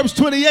 Proverbs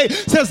 28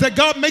 says that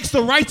God makes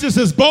the righteous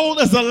as bold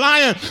as a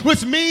lion,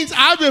 which means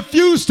I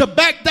refuse to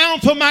back down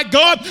for my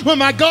God when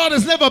my God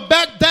has never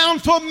backed down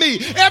for me.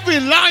 Every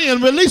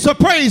lion release a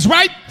praise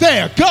right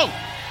there. Go.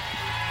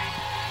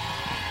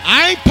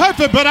 I ain't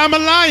perfect, but I'm a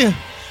lion.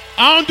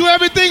 I don't do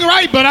everything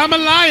right, but I'm a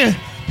lion.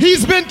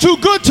 He's been too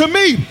good to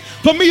me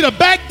for me to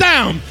back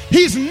down.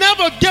 He's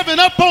never given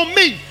up on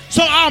me,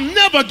 so I'll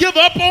never give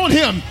up on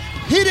him.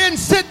 He didn't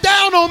sit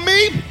down on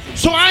me,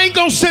 so I ain't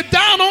gonna sit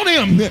down on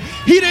him.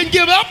 He didn't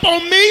give up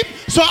on me,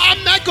 so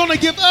I'm not gonna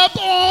give up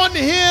on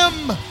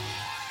him.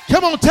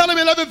 Come on, tell him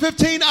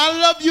 11:15, I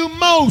love you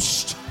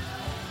most.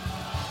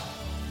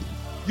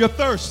 Your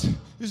thirst.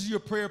 This is your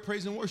prayer,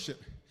 praise, and worship.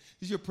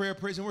 This is your prayer,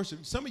 praise, and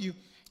worship. Some of you,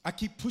 I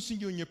keep pushing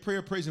you in your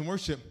prayer, praise, and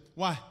worship.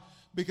 Why?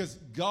 Because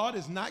God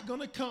is not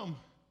going to come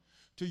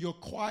to your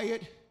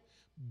quiet,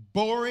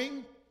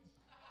 boring,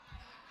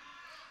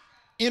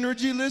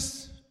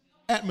 energyless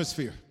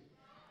atmosphere.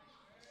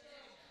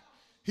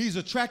 He's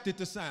attracted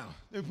to sound.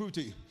 Let me prove it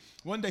to you.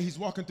 One day he's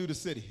walking through the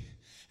city,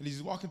 and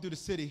he's walking through the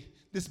city,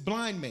 this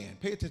blind man,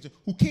 pay attention,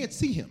 who can't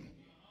see him,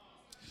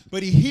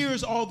 but he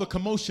hears all the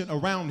commotion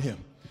around him.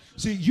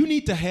 See, you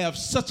need to have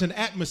such an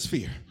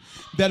atmosphere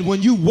that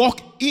when you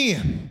walk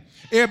in,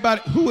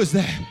 everybody, who is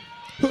that?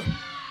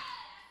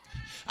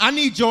 I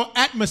need your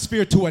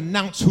atmosphere to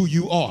announce who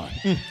you are.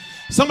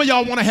 Some of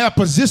y'all want to have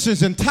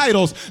positions and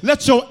titles.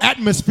 Let your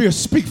atmosphere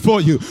speak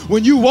for you.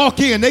 When you walk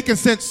in, they can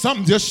sense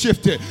something just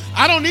shifted.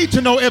 I don't need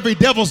to know every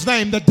devil's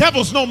name. The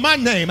devils know my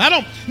name. I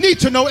don't need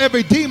to know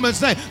every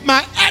demon's name.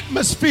 My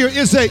atmosphere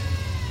is a... Look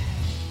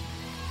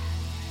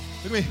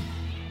at me.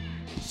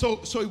 So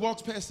he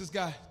walks past this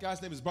guy. The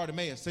guy's name is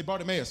Bartimaeus. Say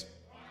Bartimaeus.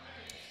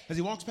 As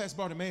he walks past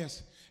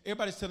Bartimaeus,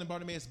 everybody's telling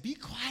Bartimaeus, be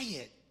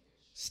quiet.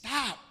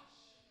 Stop.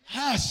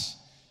 Hush.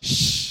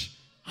 Shh,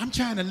 I'm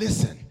trying to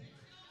listen.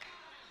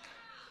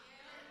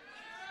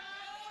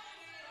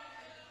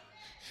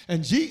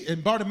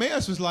 And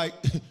Bartimaeus was like,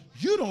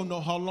 you don't know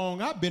how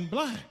long I've been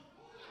blind.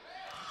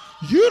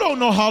 You don't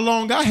know how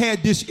long I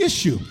had this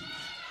issue.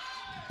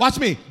 Watch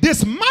me.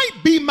 This might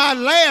be my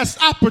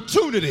last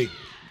opportunity.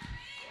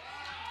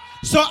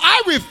 So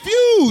I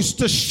refuse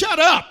to shut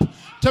up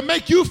to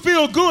make you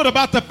feel good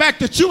about the fact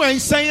that you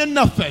ain't saying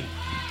nothing.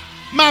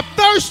 My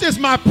thirst is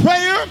my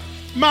prayer,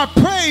 my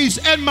praise,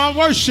 and my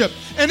worship.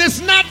 And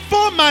it's not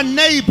for my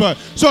neighbor.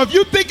 So if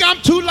you think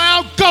I'm too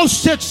loud, go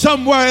sit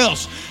somewhere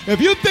else. If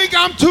you think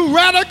I'm too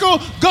radical,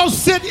 go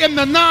sit in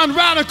the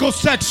non-radical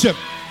section.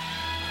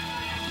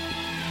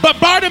 But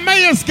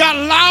Bartimaeus got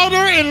louder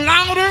and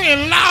louder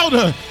and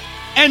louder.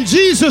 And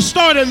Jesus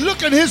started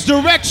looking his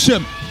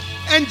direction.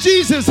 And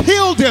Jesus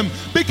healed him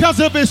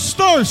because of his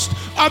thirst.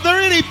 Are there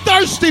any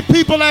thirsty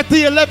people at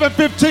the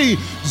 11:15?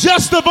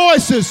 Just the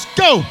voices.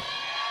 Go.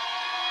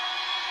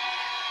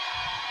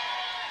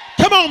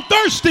 Come on,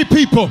 thirsty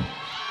people,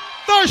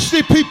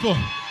 thirsty people,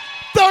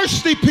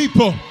 thirsty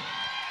people,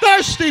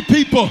 thirsty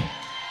people,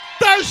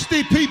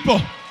 thirsty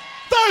people,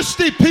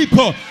 thirsty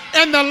people.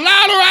 And the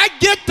louder I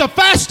get, the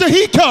faster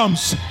he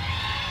comes.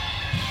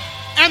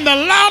 And the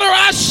louder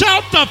I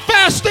shout, the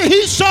faster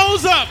he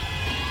shows up.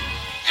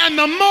 And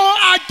the more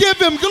I give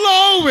him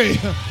glory,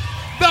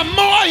 the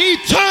more he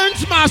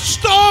turns my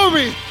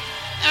story.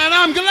 And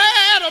I'm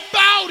glad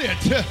about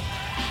it.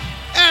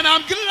 And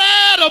I'm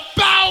glad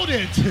about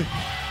it.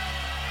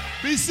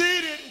 Be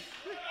seated.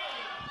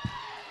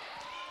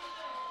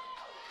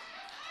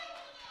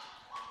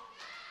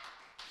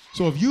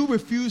 So if you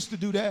refuse to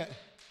do that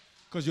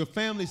because your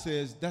family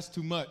says that's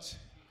too much,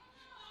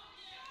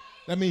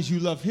 That means you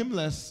love him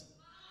less.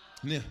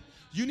 Now,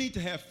 you need to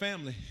have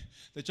family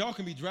that y'all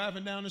can be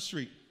driving down the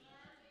street.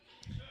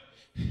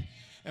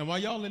 And while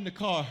y'all in the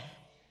car,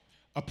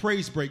 a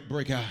praise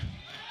break out.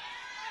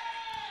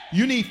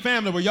 You need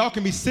family where y'all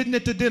can be sitting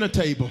at the dinner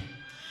table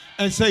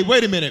and say,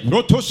 wait a minute.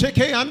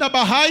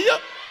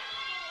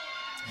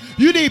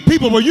 You need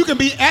people where you can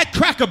be at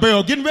Cracker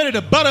Barrel getting ready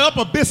to butter up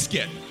a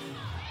biscuit,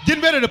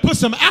 getting ready to put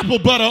some apple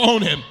butter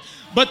on him.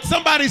 But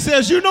somebody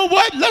says, you know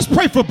what? Let's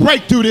pray for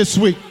breakthrough this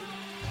week.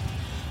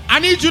 I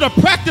need you to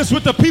practice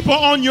with the people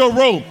on your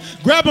road.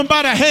 Grab them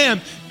by the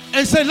hand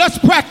and say, let's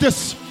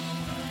practice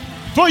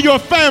for your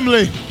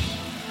family.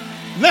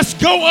 Let's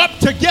go up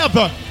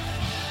together.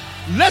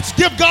 Let's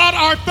give God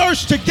our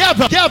thirst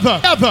together.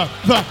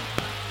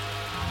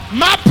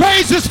 My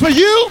praise is for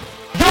you.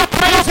 Your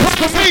praise is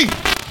for me.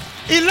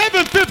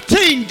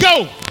 11:15,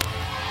 go.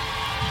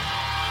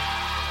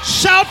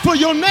 Shout for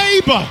your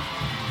neighbor.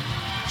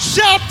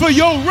 Shout for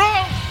your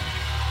row.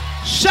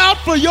 Shout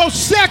for your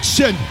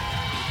section.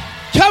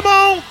 Come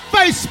on,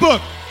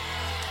 Facebook.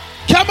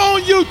 Come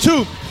on,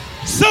 YouTube.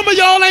 Some of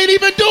y'all ain't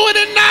even doing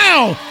it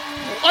now.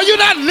 Are you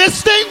not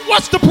listening?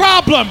 What's the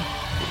problem?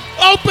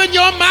 Open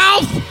your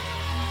mouth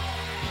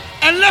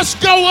and let's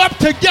go up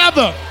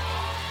together.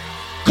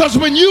 Because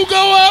when you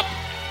go up,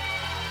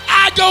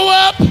 I go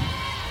up.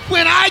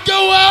 When I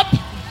go up,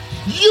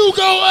 you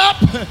go up.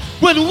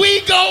 When we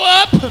go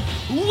up,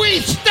 we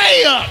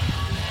stay up.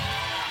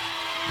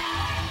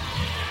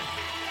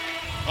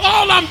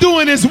 All I'm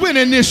doing is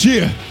winning this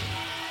year.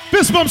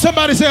 Fist bump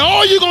somebody, say,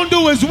 all you're going to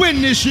do is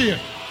win this year.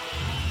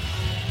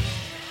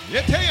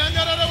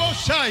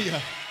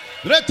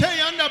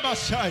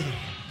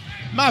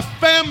 My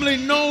family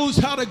knows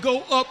how to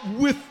go up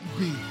with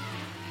me.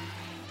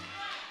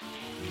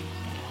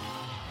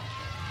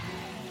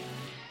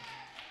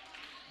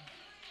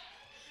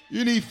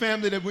 You need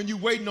family that when you're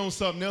waiting on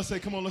something, they'll say,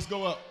 come on, let's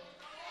go up.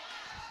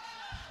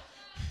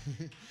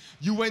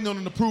 You waiting on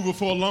an approval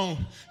for a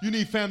loan. You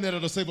need family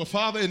that'll say, well,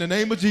 Father, in the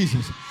name of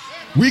Jesus,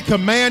 we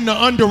command the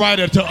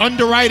underwriter to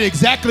underwrite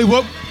exactly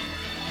what.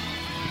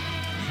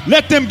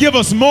 Let them give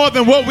us more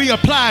than what we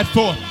applied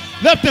for.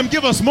 Let them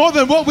give us more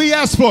than what we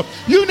asked for.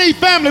 You need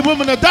family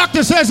when the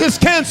doctor says it's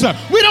cancer.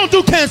 We don't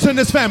do cancer in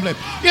this family.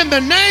 In the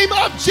name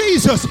of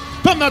Jesus,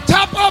 from the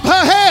top of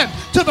her head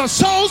to the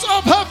soles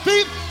of her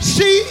feet,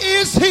 she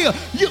is healed.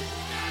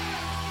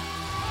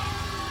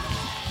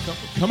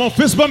 Come on,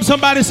 fist bump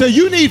somebody, say,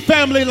 you need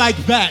family like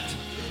that.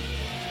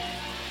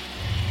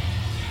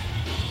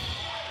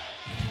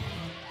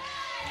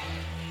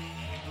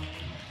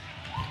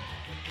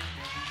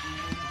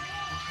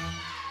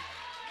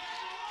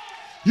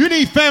 You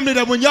need family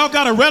that when y'all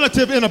got a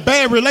relative in a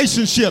bad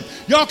relationship,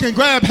 y'all can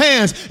grab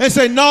hands and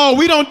say, no,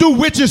 we don't do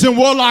witches and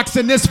warlocks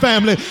in this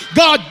family.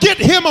 God, get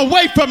him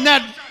away from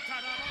that.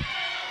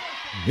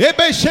 You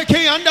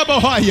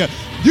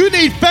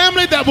need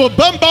family that will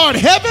bombard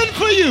heaven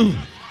for you.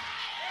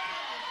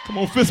 Come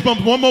on, fist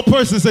bump one more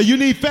person. Say, you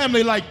need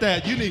family like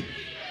that.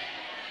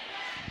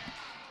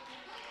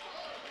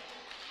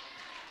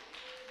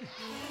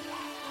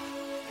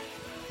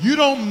 You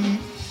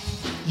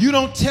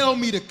don't tell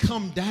me to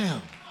come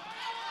down.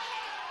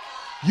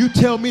 You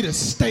tell me to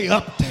stay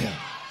up there.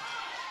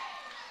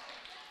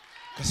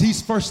 Because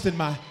he's first in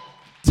my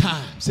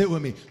time. Say it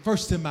with me.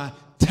 First in my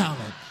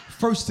talent.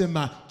 First in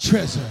my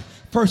treasure.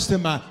 First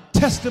in my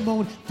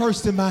testimony.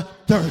 First in my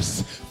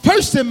thirst.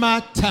 First in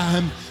my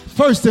time.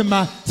 First in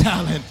my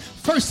talent.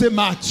 First in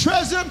my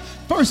treasure.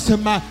 First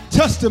in my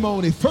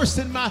testimony. First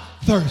in my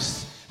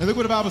thirst. And look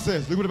what the Bible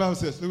says. Look what the Bible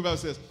says. Look what the Bible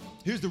says.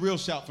 Here's the real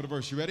shout for the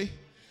verse. You ready?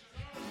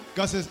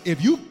 God says,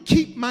 if you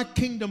keep my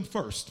kingdom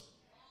first,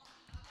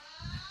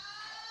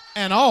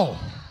 and all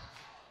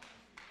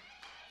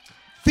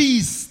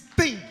these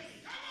things.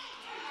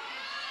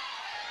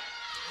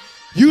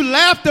 You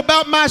laughed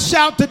about my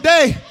shout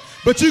today,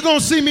 but you're going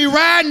to see me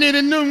riding it.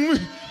 And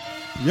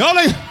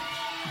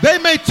they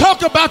may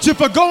talk about you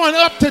for going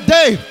up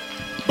today,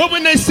 but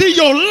when they see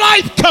your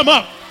life come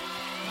up,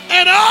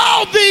 and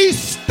all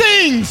these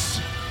things,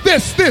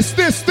 this, that,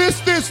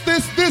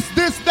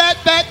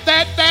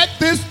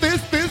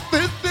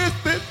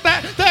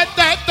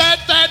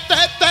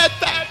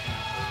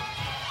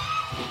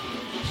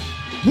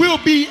 will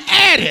be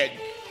added.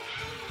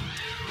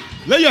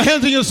 Lay your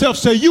hands on yourself.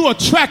 Say, you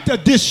attract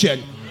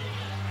addition.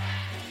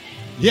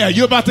 Yeah,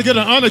 you're about to get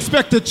an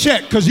unexpected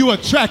check because you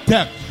attract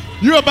that.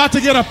 You're about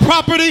to get a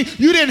property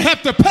you didn't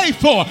have to pay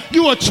for.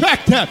 You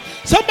attract that.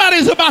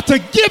 Somebody's about to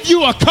give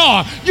you a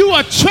car. You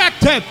attract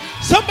that.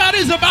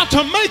 Somebody's about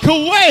to make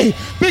a way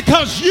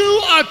because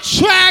you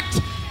attract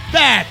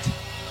that.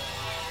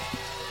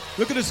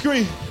 Look at the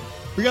screen.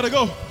 We got to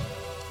go.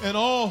 And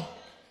all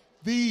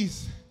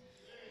these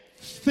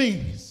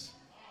things.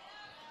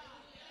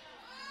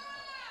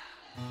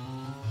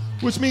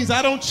 Which means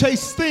I don't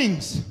chase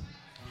things.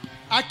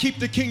 I keep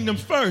the kingdom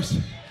first.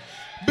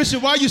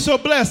 Bishop, why are you so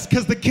blessed?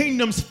 Because the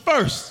kingdom's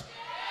first.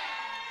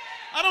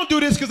 I don't do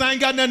this because I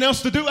ain't got nothing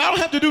else to do. I don't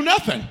have to do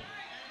nothing.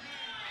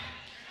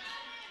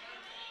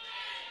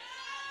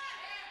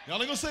 Y'all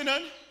ain't gonna say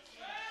nothing?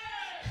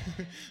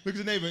 Look at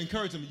your neighbor,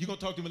 encourage him. You're going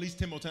to talk to him at least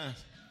 10 more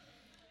times.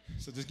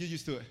 So just get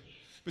used to it.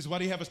 Because why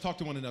do you have us talk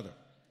to one another?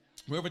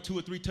 Wherever 2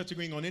 or 3 touch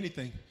agreeing on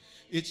anything,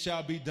 it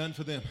shall be done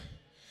for them.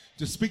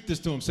 Just speak this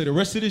to them. Say, the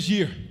rest of this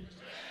year,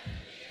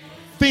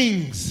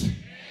 things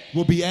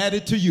will be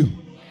added to you.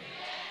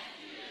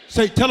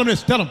 Say, tell them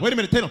this. Tell them. Wait a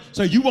minute. Tell them.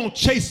 Say, you won't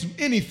chase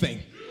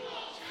anything.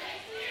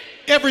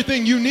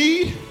 Everything you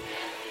need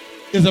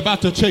is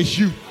about to chase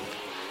you.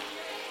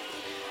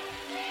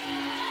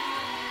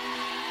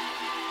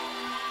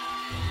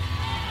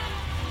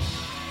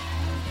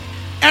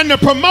 And the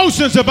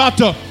promotion's about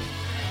to,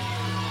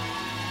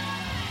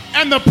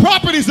 and the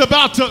property's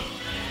about to.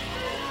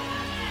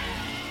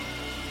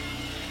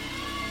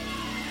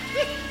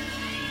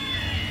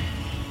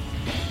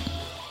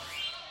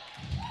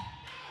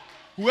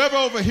 Whoever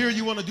over here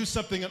you want to do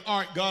something in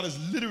art, God is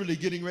literally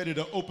getting ready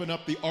to open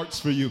up the arts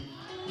for you.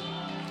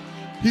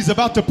 He's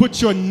about to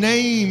put your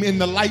name in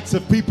the lights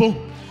of people,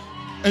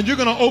 and you're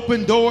going to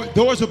open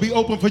doors will be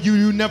open for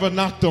you never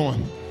knocked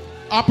on.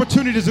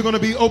 Opportunities are going to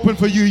be open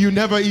for you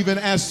never even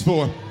asked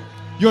for.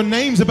 Your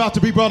name's about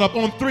to be brought up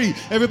on 3.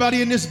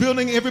 Everybody in this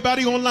building,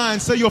 everybody online,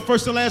 say your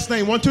first and last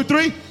name. 1, 2,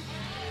 3.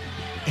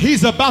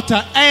 He's about to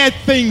add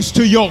things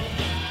to your.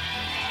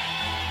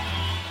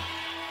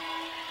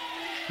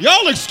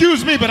 Y'all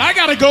excuse me, but I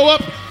got to go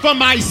up for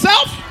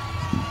myself.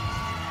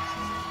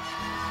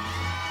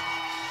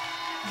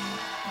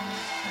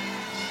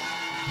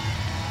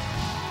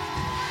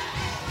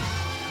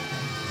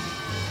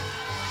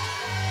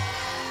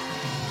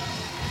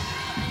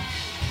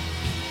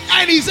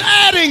 And he's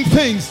adding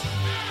things.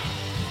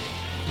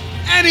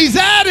 And he's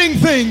adding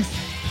things.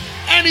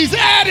 And he's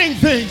adding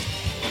things.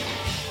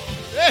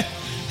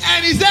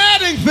 And he's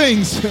adding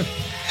things.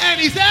 And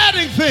he's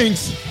adding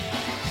things.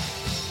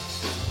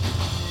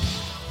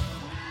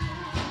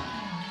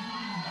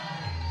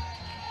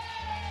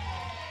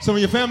 Some of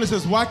your family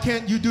says, why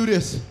can't you do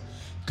this?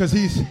 Because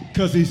he's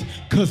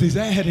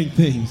adding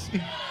things.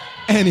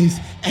 And he's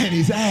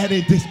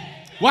adding this.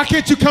 Why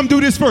can't you come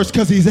do this first?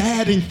 Because he's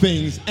adding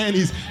things, and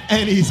he's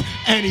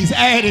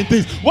adding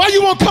things. Why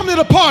you won't come to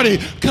the party?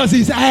 Because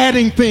he's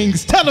adding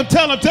things. Tell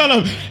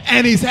him.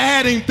 And he's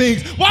adding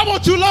things. Why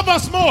won't you love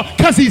us more?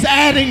 Because he's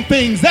adding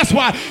things. That's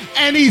why.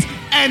 And he's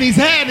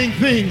adding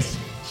things.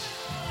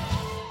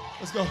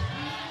 Let's go.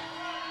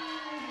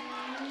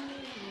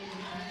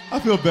 I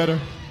feel better.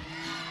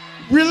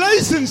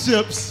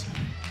 Relationships.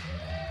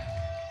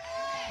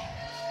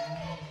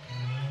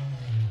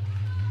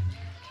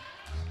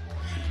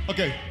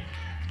 Okay.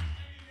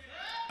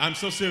 I'm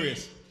so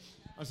serious.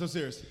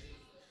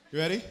 You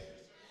ready?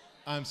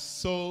 I'm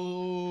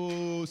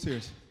so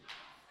serious.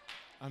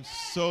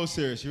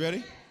 You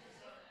ready?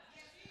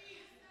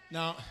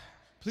 Now,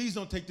 please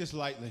don't take this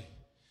lightly.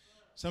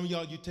 Some of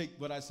y'all, you take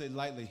what I say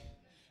lightly.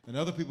 And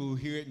other people who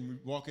hear it and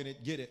walk in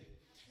it, get it.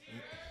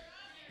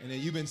 And then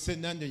you've been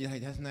sitting under, you're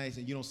like, that's nice,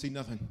 and you don't see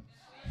nothing.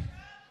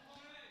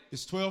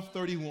 It's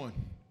 12:31.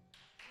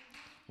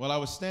 While I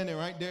was standing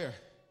right there,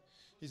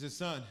 he said,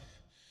 son,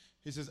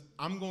 he says,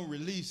 I'm going to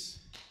release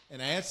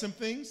and add some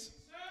things.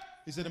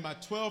 He said,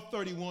 about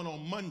 12:31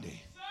 on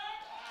Monday.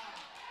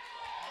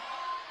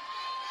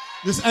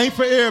 This ain't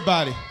for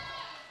everybody.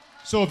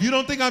 So if you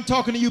don't think I'm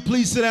talking to you,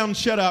 please sit down and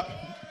shut up.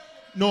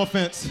 No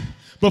offense.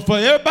 But for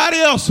everybody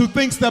else who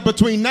thinks that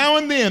between now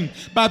and then,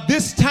 by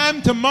this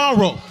time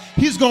tomorrow,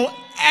 he's going to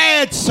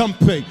add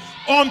something.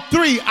 On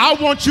 3, I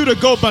want you to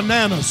go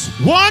bananas.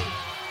 1,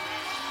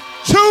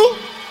 2,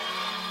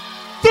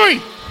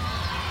 3.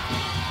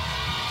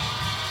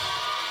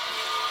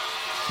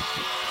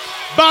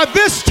 By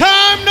this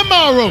time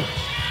tomorrow,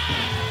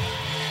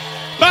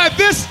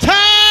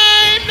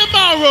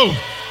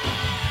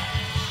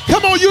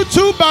 come on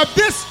YouTube, by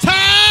this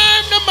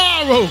time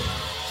tomorrow,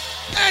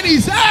 and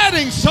he's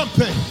adding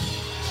something,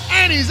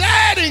 and he's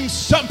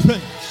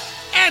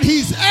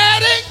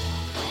adding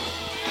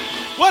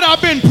what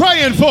I've been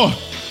praying for,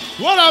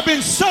 what I've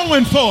been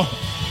sowing for,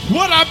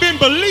 what I've been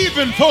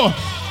believing for,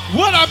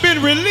 what I've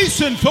been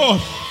releasing for,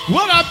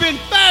 what I've been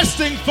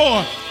fasting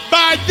for.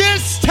 By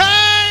this time,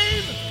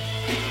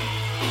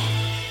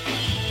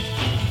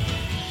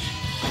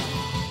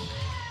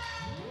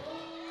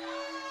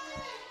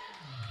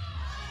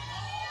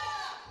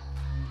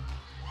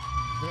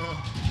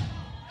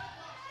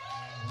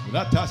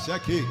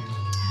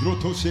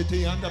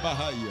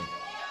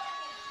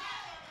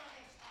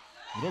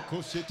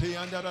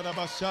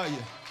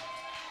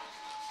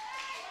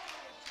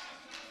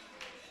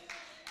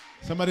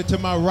 somebody to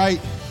my right,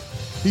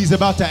 he's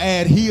about to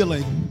add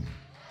healing.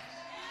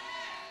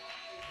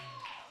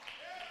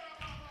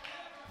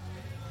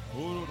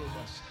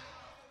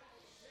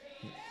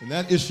 And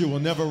that issue will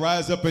never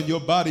rise up in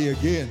your body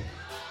again.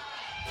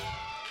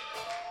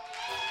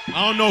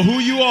 I don't know who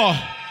you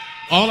are.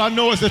 All I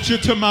know is that you're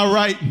to my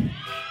right,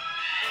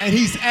 and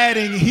he's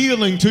adding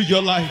healing to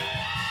your life.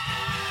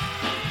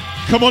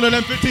 Come on,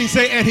 11:15,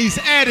 say, and he's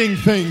adding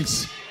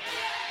things.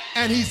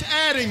 And he's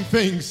adding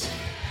things.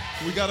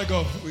 We gotta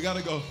go.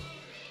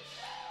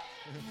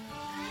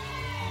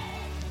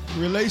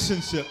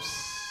 Relationships.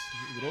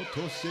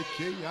 Roto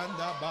seke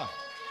yanda ba.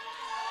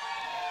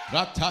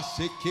 Rata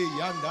seke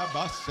yanda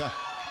basa.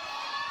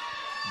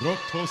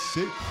 Roto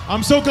se.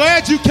 I'm so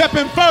glad you kept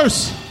him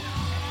first.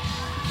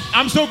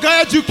 I'm so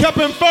glad you kept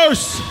him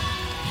first.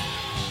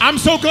 I'm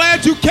so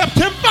glad you kept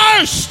him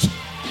first.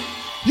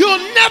 You'll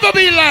never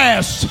be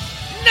last.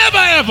 Never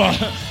ever.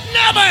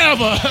 Never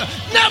ever.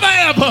 Never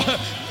ever.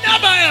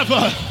 Never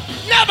ever.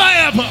 Never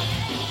ever.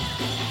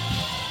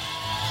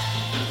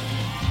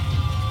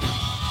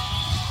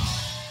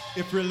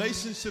 If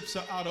relationships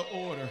are out of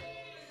order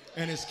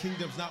and his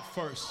kingdom's not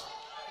first,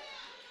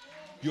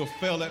 you'll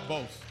fail at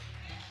both.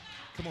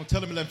 Come on,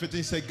 tell him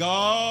 11:15. Say,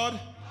 God,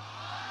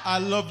 I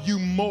love you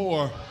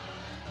more.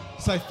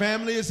 Say,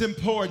 family is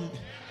important,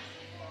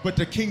 but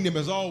the kingdom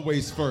is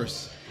always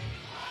first.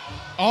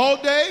 All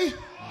day,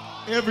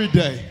 every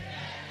day,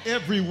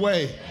 every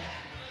way.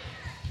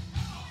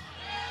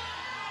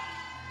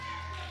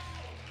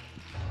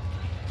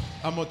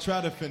 I'm going to try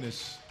to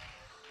finish,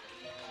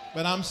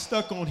 but I'm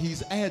stuck on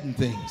he's adding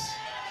things.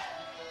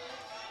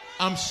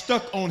 I'm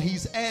stuck on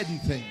he's adding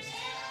things.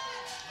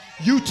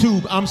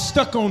 YouTube, I'm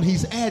stuck on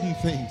he's adding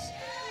things.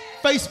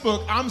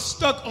 Facebook, I'm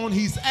stuck on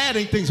he's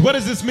adding things. What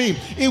does this mean?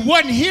 It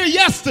wasn't here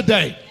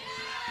yesterday.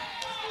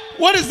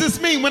 What does this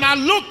mean? When I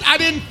looked, I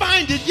didn't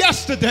find it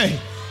yesterday.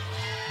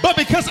 But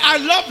because I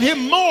love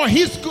him more,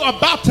 he's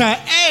about to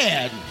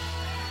add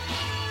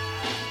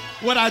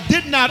what I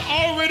did not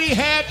already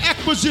have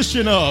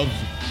acquisition of.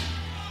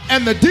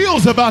 And the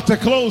deal's about to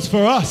close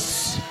for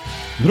us.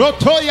 Come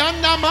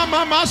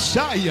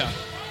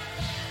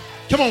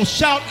on,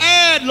 shout,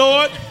 add,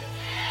 Lord.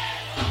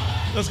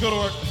 Let's go to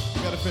work.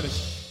 We got to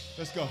finish.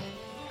 Let's go.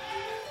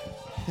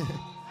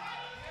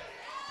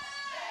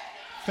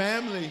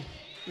 Family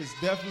is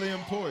definitely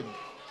important,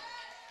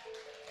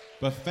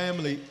 but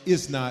family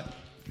is not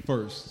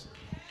first.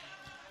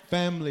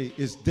 Family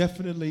is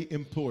definitely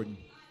important,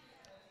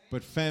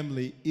 but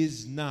family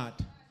is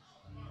not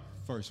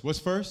first. What's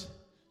first?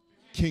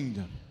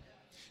 Kingdom.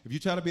 If you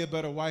try to be a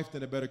better wife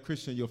than a better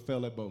Christian, you'll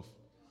fail at both.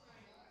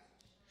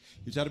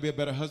 If you try to be a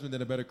better husband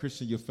than a better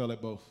Christian, you'll fail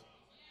at both.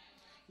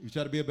 If you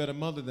try to be a better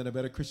mother than a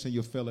better Christian,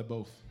 you'll fail at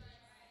both.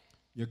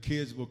 Your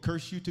kids will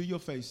curse you to your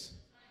face,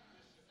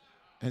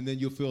 and then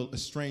you'll feel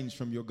estranged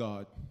from your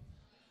God.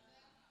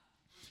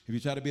 If you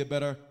try to be a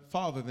better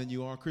father than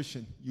you are a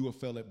Christian, you will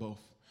fail at both.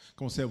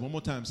 Come on, say it one more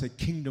time. Say,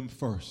 kingdom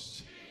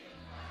first.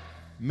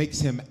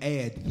 Makes him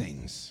add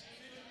things.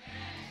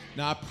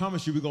 Now, I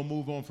promise you we're going to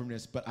move on from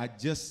this, but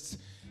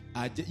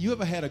you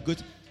ever had a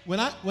good, when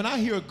I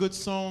hear a good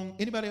song,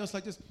 anybody else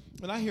like this?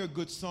 When I hear a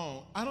good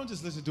song, I don't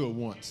just listen to it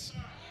once.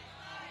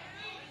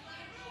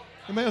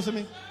 Anybody else with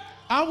me?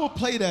 I will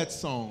play that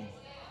song.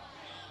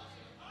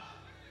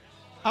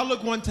 I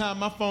looked one time,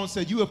 my phone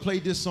said, you have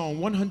played this song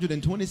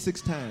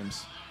 126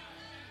 times.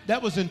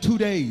 That was in 2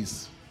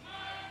 days.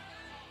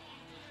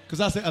 Because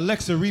I said,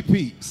 Alexa,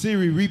 repeat.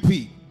 Siri,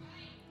 repeat.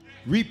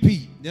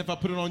 Repeat. Then if I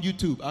put it on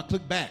YouTube, I'll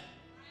click back.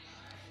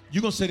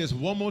 You're going to say this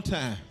one more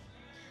time.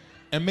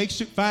 And make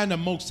sure find the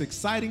most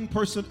excited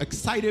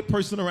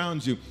person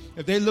around you.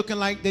 If they're looking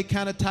like they're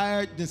kind of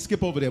tired, then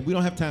skip over them. We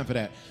don't have time for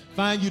that.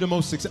 Find you the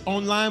most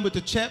online with the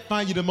chat.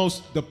 Find you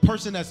the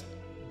person that's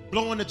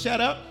blowing the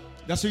chat up.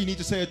 That's who you need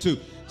to say it to.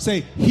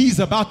 Say, he's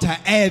about to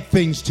add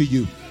things to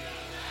you.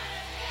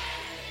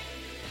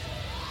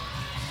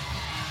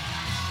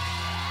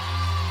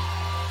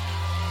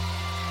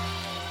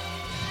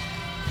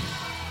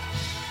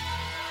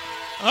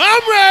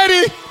 I'm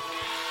ready.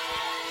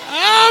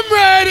 I'm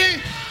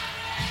ready.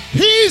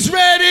 He's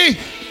ready.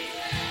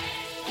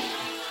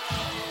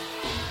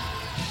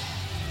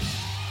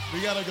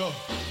 We gotta go.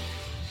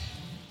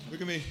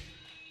 Look at me.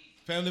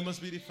 Family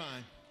must be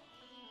defined.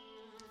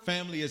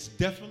 Family is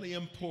definitely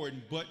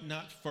important, but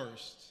not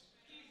first.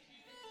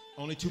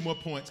 Only 2 more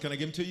points. Can I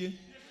give them to you?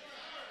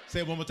 Say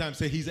it one more time.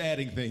 Say, he's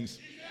adding things.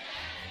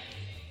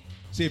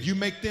 See, if you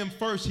make them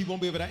first, he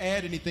won't be able to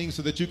add anything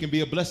so that you can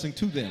be a blessing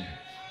to them.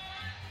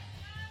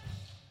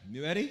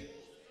 You ready?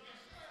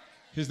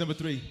 Here's number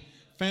 3.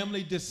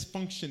 Family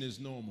dysfunction is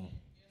normal.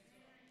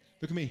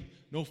 Look at me.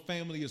 No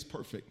family is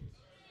perfect.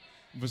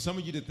 For some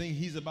of you, the thing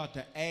he's about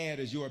to add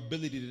is your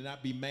ability to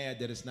not be mad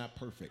that it's not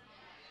perfect.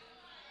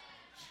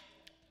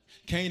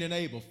 Cain and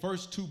Abel,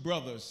 first 2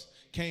 brothers,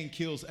 Cain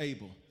kills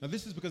Abel. Now,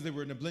 this is because they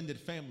were in a blended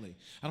family.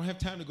 I don't have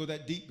time to go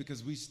that deep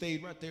because we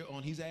stayed right there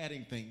on he's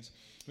adding things.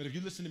 But if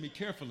you listen to me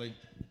carefully,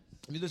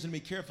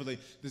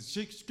 the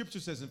scripture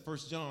says in 1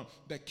 John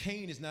that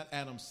Cain is not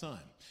Adam's son.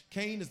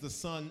 Cain is the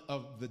son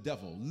of the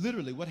devil.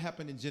 Literally, what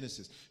happened in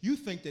Genesis? You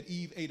think that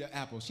Eve ate an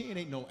apple. She ain't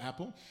ate no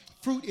apple.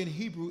 Fruit in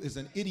Hebrew is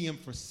an idiom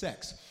for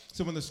sex.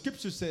 So when the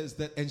scripture says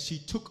that, and she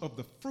took of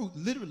the fruit,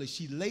 literally,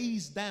 she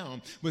lays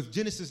down with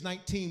Genesis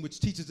 19, which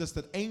teaches us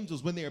that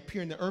angels, when they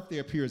appear in the earth, they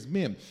appear as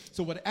men.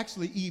 So what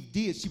actually Eve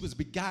did, she was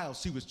beguiled.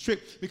 She was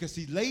tricked because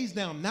she lays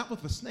down not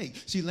with a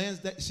snake. She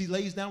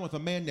lays down with a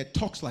man that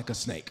talks like a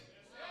snake.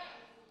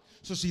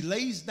 So she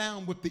lays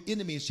down with the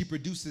enemy and she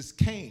produces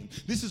Cain.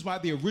 This is why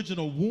the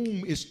original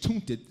womb is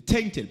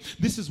tainted.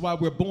 This is why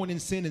we're born in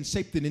sin and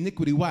shaped in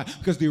iniquity. Why?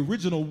 Because the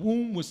original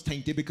womb was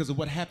tainted because of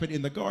what happened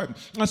in the garden.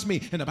 That's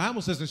me. And the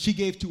Bible says that she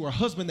gave to her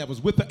husband that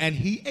was with her and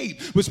he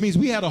ate, which means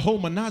we had a whole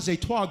menage a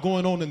trois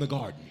going on in the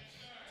garden.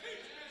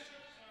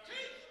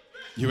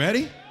 You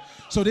ready?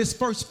 So this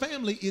first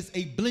family is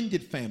a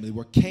blended family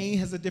where Cain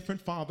has a different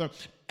father,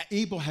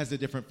 Abel has a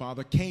different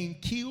father. Cain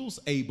kills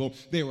Abel.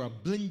 They are a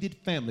blended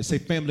family. Say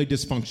family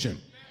dysfunction.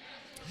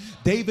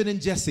 David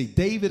and Jesse.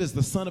 David is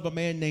the son of a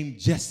man named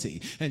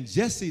Jesse. And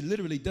Jesse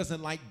literally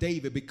doesn't like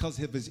David because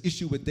of his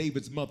issue with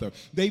David's mother.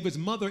 David's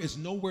mother is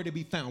nowhere to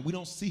be found. We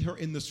don't see her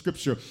in the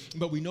scripture,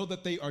 but we know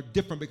that they are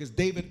different because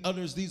David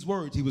utters these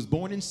words. He was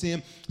born in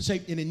sin,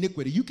 shaped in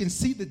iniquity. You can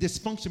see the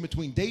dysfunction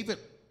between David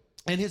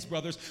and his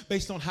brothers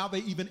based on how they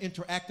even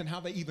interact and how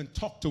they even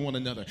talk to one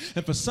another.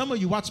 And for some of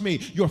you, watch me,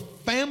 your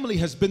family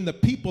has been the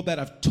people that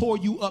have tore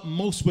you up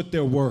most with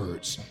their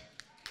words.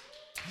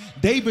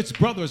 David's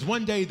brothers,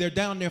 one day they're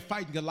down there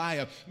fighting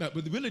Goliath, but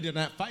really they're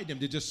not fighting him.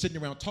 They're just sitting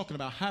around talking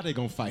about how they're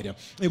going to fight him.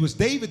 It was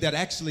David that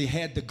actually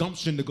had the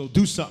gumption to go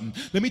do something.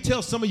 Let me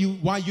tell some of you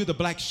why you're the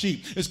black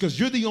sheep. It's because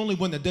you're the only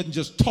one that doesn't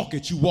just talk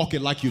it, you walk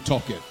it like you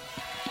talk it.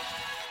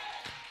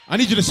 I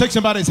need you to shake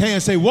somebody's hand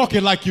and say, walk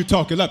it like you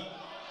talk it. Look.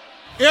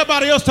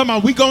 Everybody else talking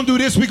about, we gonna do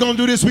this, we gonna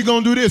do this, we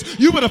gonna do this.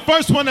 You were the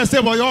first one that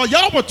said, well,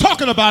 y'all were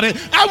talking about it.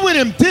 I went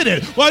and did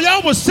it. While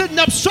y'all was sitting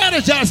up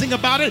strategizing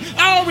about it,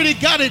 I already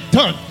got it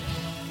done.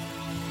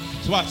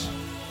 So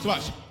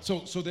watch.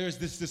 So there's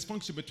this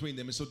dysfunction between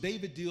them. And so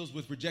David deals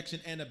with rejection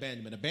and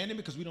abandonment. Abandonment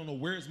because we don't know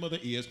where his mother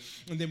is.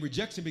 And then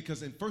rejection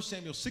because in 1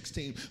 Samuel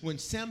 16, when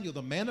Samuel,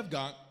 the man of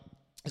God,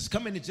 is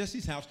coming to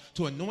Jesse's house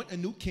to anoint a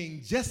new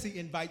king, Jesse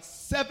invites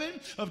 7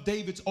 of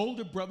David's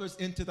older brothers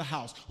into the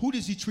house. Who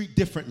does he treat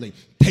differently?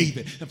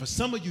 David. And for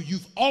some of you,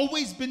 you've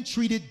always been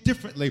treated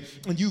differently,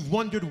 and you've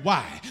wondered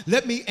why.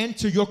 Let me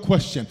answer your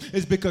question.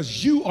 It's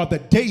because you are the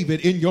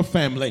David in your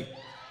family.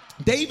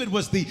 David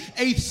was the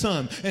 8th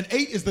son, and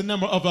 8 is the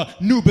number of a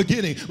new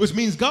beginning, which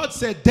means God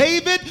said,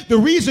 David, the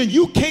reason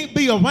you can't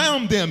be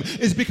around them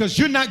is because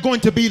you're not going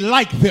to be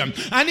like them.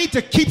 I need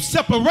to keep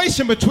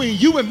separation between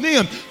you and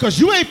them because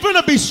you ain't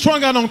finna be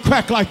strung out on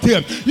crack like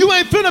them. You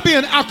ain't finna be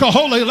an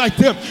alcoholic like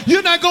them.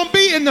 You're not going to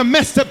be in the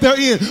mess that they're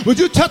in. Would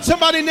you touch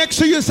somebody next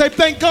to you and say,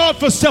 thank God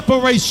for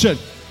separation?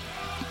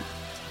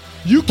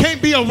 You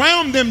can't be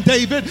around them,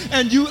 David,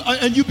 and you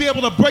be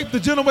able to break the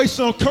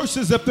generational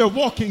curses that they're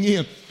walking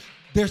in.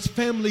 There's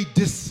family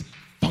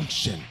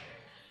dysfunction.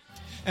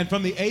 And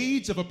from the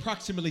age of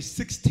approximately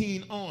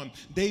 16 on,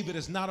 David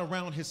is not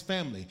around his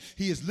family.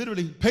 He is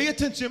literally, pay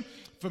attention,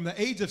 from the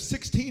age of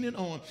 16 and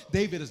on,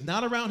 David is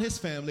not around his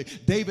family.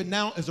 David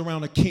now is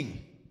around a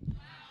king.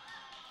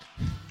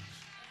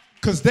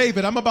 Because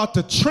David, I'm about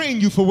to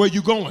train you for where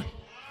you're going.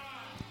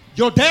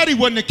 Your daddy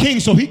wasn't a king,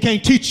 so he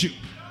can't teach you.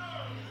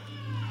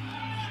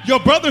 Your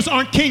brothers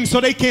aren't kings, so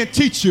they can't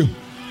teach you.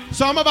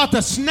 So I'm about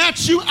to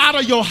snatch you out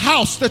of your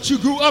house that you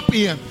grew up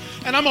in,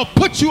 and I'm going to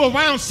put you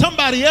around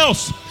somebody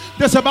else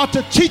that's about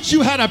to teach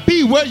you how to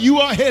be where you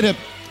are headed.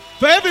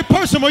 For every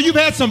person where you've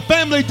had some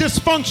family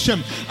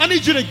dysfunction, I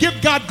need you to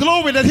give God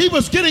glory that he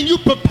was getting you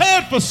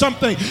prepared for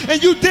something,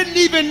 and you didn't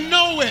even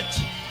know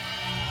it.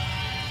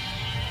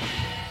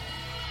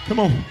 Come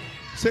on.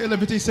 Say it,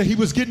 let me say, he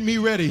was getting me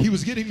ready. He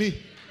was getting me.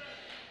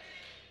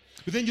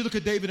 But then you look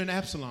at David and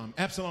Absalom.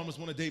 Absalom was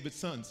one of David's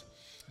sons.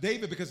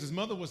 David, because his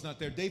mother was not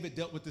there, David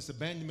dealt with this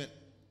abandonment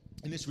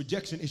and this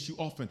rejection issue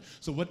often.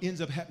 So what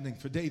ends up happening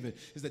for David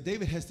is that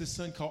David has this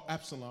son called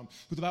Absalom,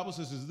 who the Bible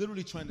says is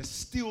literally trying to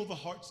steal the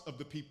hearts of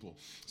the people.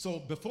 So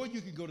before you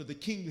could go to the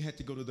king, you had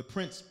to go to the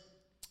prince.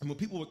 And when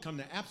people would come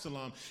to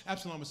Absalom,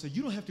 Absalom would say,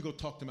 you don't have to go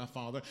talk to my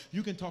father.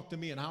 You can talk to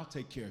me and I'll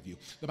take care of you.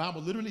 The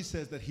Bible literally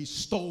says that he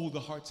stole the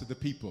hearts of the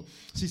people.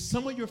 See,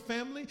 some of your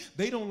family,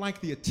 they don't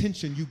like the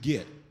attention you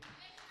get.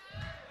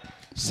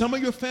 Some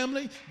of your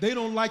family, they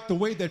don't like the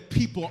way that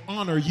people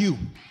honor you.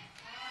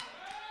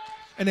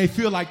 And they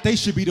feel like they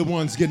should be the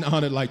ones getting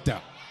honored like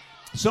that.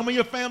 Some of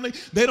your family,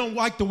 they don't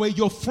like the way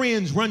your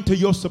friends run to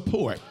your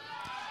support.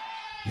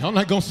 Y'all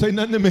not going to say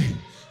nothing to me.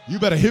 You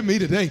better hear me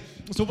today.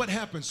 So what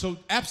happens? So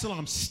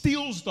Absalom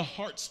steals the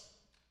hearts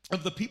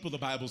of the people, the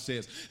Bible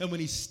says. And when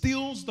he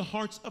steals the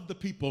hearts of the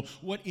people,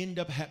 what ended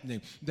up happening?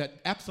 That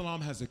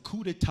Absalom has a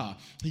coup d'etat.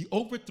 He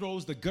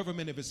overthrows the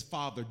government of his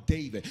father,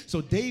 David.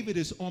 So David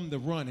is on the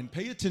run. And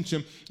pay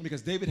attention,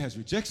 because David has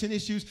rejection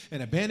issues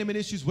and abandonment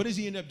issues. What does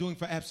he end up doing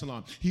for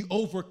Absalom? He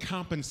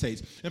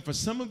overcompensates. And for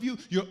some of you,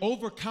 you're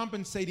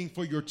overcompensating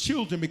for your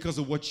children because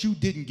of what you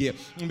didn't get.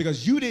 And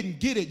because you didn't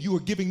get it, you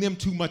were giving them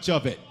too much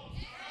of it.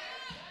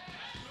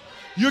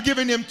 You're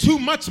giving them too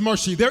much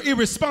mercy. They're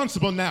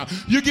irresponsible now.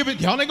 Y'all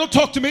ain't going to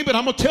talk to me, but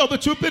I'm going to tell the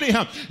truth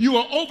anyhow. You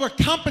are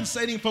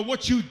overcompensating for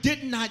what you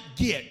did not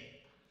get.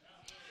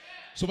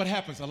 So what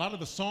happens? A lot of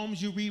the Psalms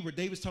you read where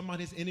David's talking about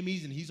his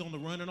enemies and he's on the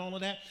run and all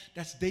of that,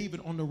 that's David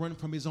on the run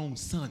from his own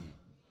son.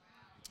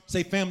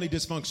 Say family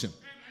dysfunction.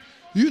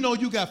 You know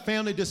you got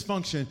family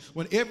dysfunction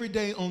when every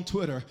day on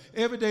Twitter,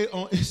 every day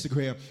on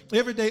Instagram,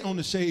 every day on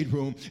the Shade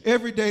Room,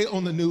 every day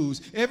on the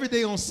news, every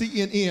day on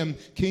CNN,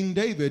 King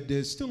David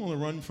is still on the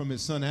run from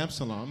his son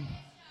Absalom.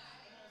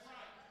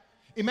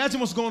 Imagine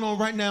what's going on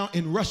right now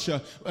in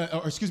Russia,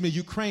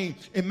 Ukraine.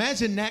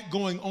 Imagine that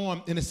going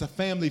on, and it's a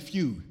family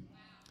feud.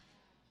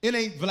 It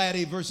ain't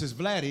Vladdy versus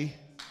Vladdy.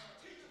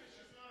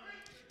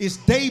 It's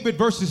David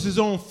versus his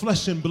own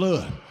flesh and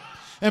blood.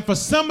 And for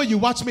some of you,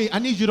 watch me, I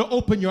need you to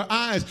open your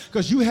eyes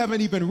because you haven't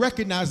even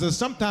recognized that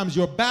sometimes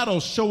your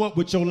battles show up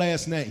with your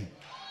last name.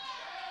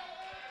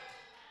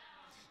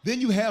 Then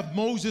you have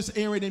Moses,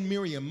 Aaron, and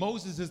Miriam.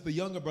 Moses is the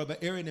younger brother.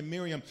 Aaron and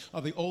Miriam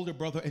are the older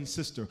brother and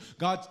sister.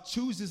 God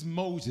chooses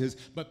Moses,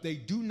 but they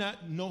do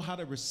not know how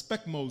to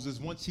respect Moses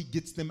once he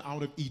gets them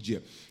out of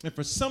Egypt. And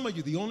for some of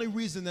you, the only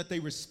reason that they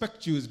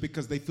respect you is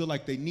because they feel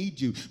like they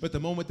need you. But the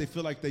moment they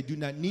feel like they do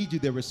not need you,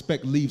 their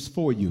respect leaves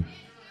for you.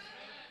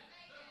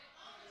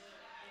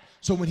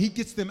 So when he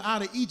gets them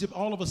out of Egypt,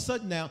 all of a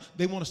sudden now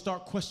they want to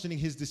start questioning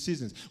his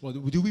decisions. Well,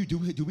 do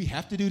we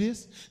have to do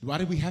this? Why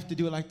did we have to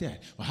do it like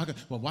that?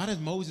 Why did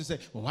Moses say,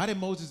 why did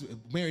Moses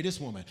marry this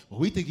woman? Well,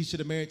 we think he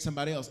should have married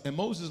somebody else. And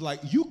Moses is like,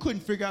 you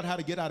couldn't figure out how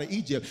to get out of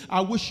Egypt.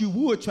 I wish you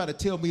would try to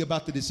tell me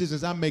about the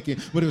decisions I'm making,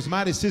 but it was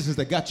my decisions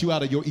that got you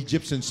out of your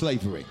Egyptian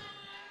slavery.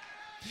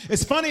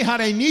 It's funny how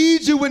they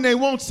need you when they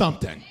want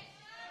something.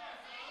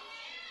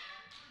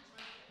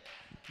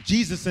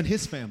 Jesus and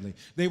his family,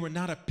 they were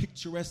not a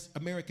picturesque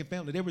American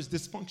family. There was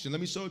dysfunction. Let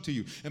me show it to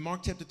you. In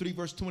Mark chapter 3,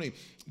 verse 20,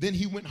 then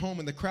he went home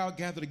and the crowd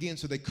gathered again,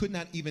 so they could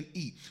not even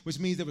eat, which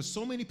means there were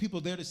so many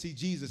people there to see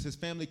Jesus, his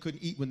family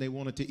couldn't eat when they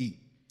wanted to eat.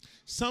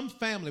 Some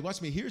family,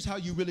 watch me, here's how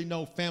you really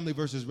know family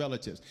versus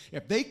relatives.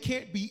 If they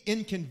can't be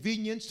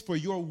inconvenienced for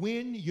your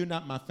win, you're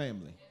not my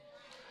family.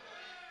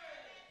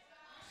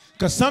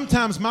 Because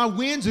sometimes my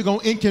wins are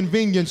going to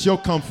inconvenience your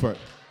comfort.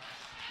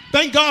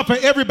 Thank God for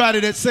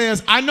everybody that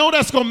says, I know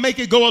that's going to make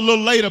it go a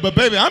little later, but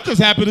baby, I'm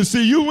just happy to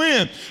see you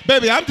win.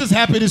 Baby, I'm just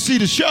happy to see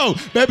the show.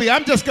 Baby,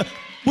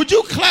 would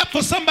you clap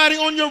for somebody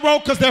on your road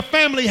because their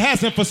family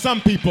hasn't for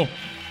some people?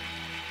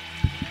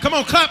 Come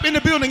on, clap in the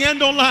building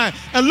and online.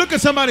 And look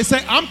at somebody and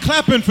say, I'm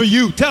clapping for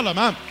you. Tell them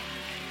I'm.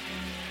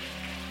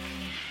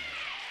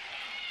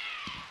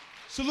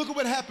 So look at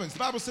what happens. The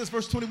Bible says,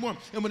 verse 21,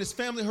 and when his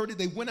family heard it,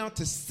 they went out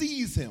to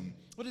seize him.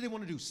 What did they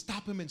want to do?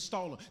 Stop him and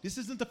stall him. This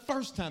isn't the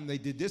first time they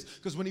did this,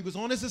 because when he was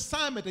on his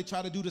assignment, they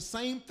tried to do the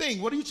same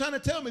thing. What are you trying to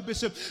tell me,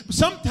 Bishop?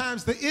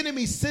 Sometimes the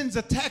enemy sends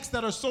attacks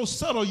that are so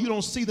subtle, you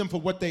don't see them for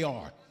what they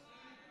are.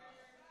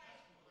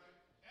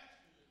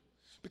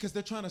 Because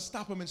they're trying to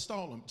stop him and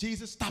stall him.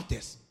 Jesus, stop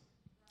this.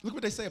 Look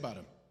what they say about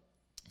him.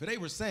 For they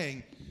were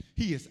saying,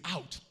 he is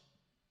out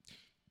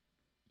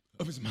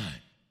of his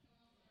mind.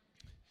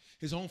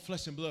 His own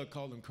flesh and blood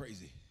called him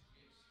crazy.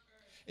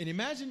 And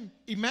imagine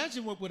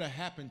what would have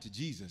happened to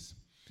Jesus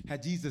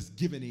had Jesus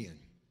given in.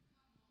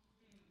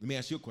 Let me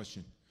ask you a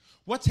question.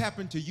 What's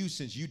happened to you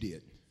since you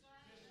did?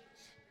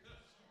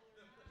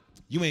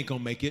 You ain't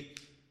gonna make it.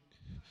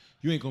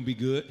 You ain't gonna be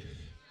good.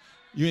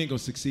 You ain't gonna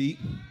succeed.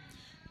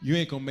 You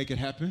ain't gonna make it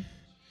happen.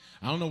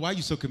 I don't know why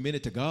you're so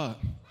committed to God.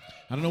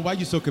 I don't know why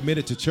you're so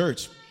committed to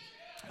church.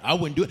 I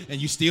wouldn't do it.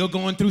 And you still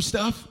going through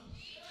stuff?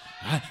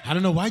 I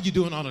don't know why you're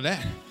doing all of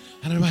that.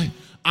 I don't know why.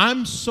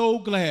 I'm so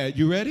glad,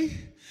 you ready?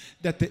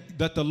 That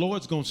the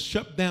Lord's going to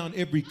shut down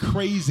every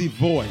crazy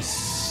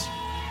voice.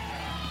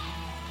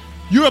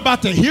 You're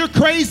about to hear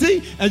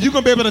crazy, and you're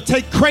going to be able to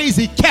take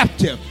crazy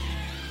captive.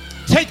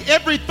 Take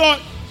every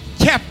thought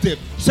captive.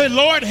 Say,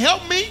 Lord,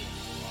 help me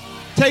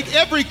take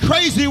every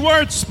crazy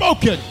word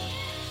spoken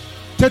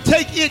to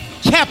take it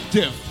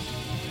captive.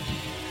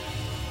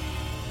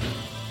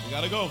 We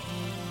got to go.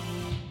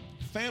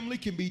 Family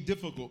can be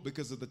difficult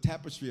because of the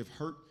tapestry of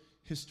hurt,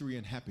 history,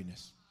 and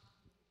happiness.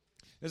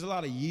 There's a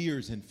lot of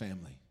years in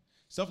family.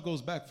 Stuff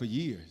goes back for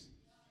years.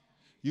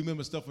 You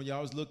remember stuff when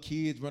y'all was little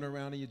kids running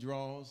around in your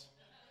drawers?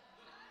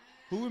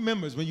 Who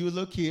remembers when you were a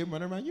little kid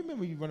running around? You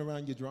remember you run around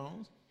in your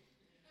drawers?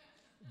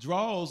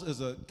 Drawers is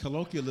a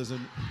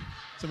colloquialism.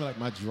 Something like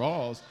my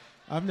drawers.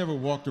 I've never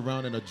walked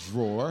around in a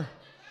drawer.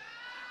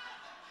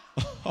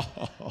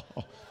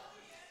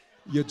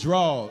 Your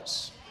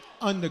drawers,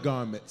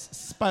 undergarments,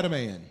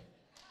 Spider-Man,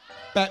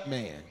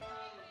 Batman,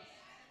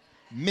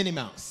 Minnie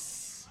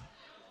Mouse,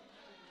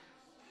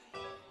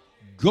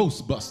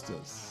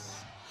 Ghostbusters.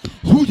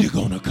 Who you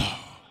gonna call?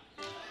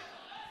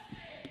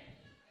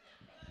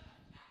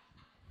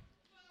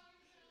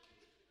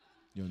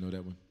 You don't know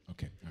that one?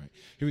 Okay, all right.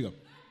 Here we go.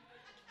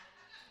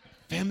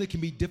 Family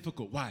can be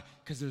difficult. Why?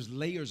 Because there's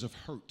layers of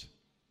hurt.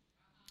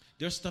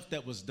 There's stuff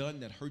that was done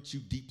that hurts you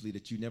deeply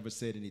that you never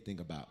said anything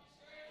about.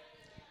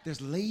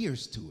 There's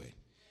layers to it.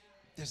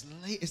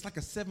 It's like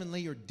a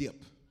 7-layer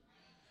dip.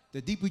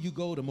 The deeper you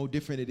go, the more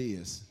different it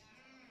is.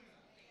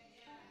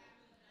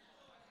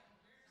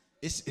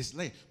 It's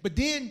layered. But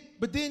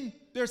then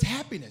there's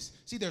happiness.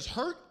 See, there's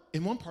hurt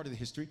in one part of the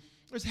history.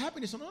 There's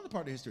happiness on another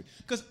part of the history.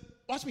 Because,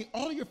 watch me,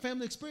 all of your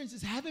family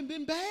experiences haven't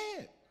been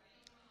bad.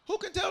 Who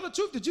can tell the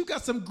truth that you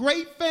got some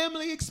great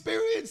family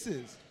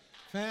experiences?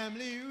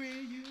 Family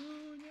reunion.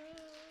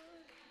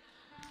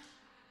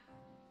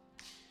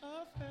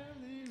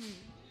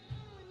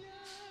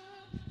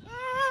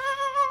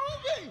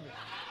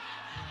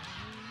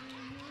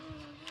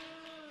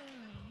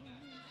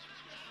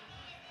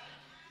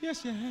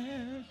 Yes, you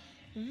have.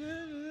 I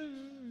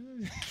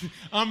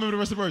don't remember the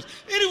rest of the words.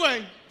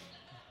 Anyway,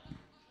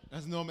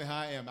 that's normally how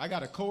I am. I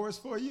got a chorus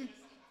for you.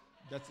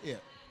 That's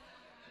it.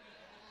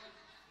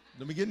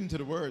 Let me get into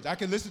the words. I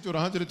can listen to it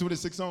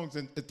 126 songs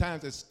and at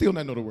times and still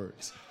not know the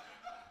words.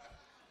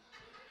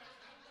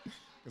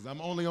 Because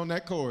I'm only on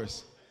that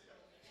chorus.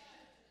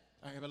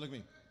 All right, everybody look at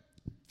me.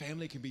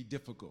 Family can be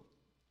difficult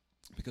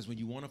because when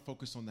you want to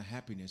focus on the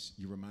happiness,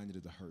 you're reminded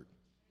of the hurt.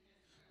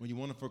 When you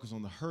want to focus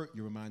on the hurt,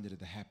 you're reminded of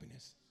the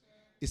happiness.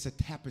 It's a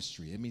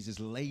tapestry. It means there's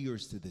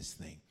layers to this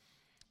thing.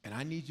 And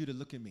I need you to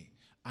look at me.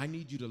 I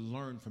need you to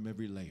learn from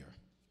every layer.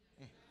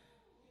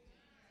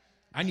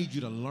 I need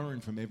you to learn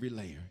from every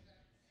layer.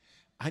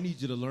 I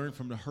need you to learn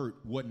from the hurt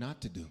what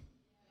not to do.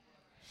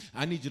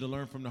 I need you to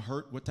learn from the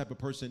hurt what type of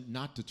person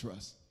not to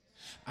trust.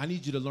 I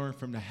need you to learn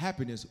from the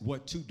happiness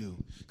what to do.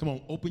 Come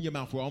on, open your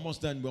mouth. We're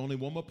almost done. We're only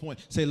one more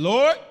point. Say,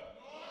 Lord,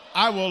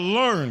 I will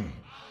learn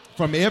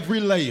from every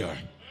layer.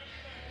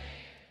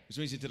 Which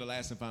brings you to the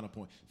last and final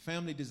point.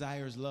 Family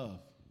desires love.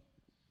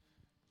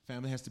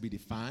 Family has to be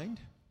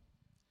defined.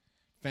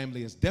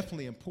 Family is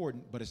definitely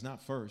important, but it's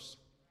not first.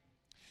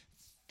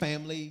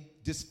 Family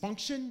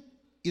dysfunction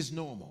is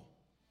normal.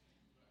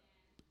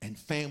 And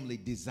family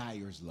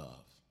desires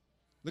love.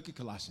 Look at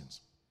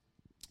Colossians.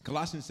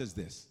 Colossians says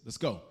this. Let's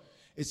go.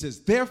 It says,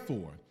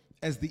 therefore,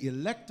 as the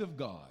elect of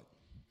God,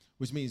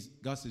 which means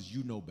God says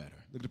you know better.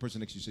 Look at the person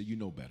next to you and say, you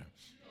know better.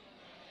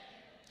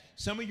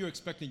 Some of you are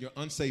expecting your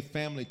unsaved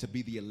family to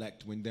be the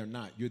elect when they're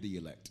not. You're the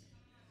elect.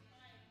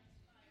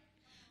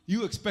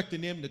 You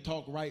expecting them to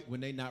talk right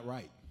when they're not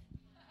right.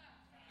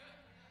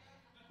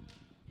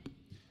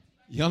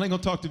 Y'all ain't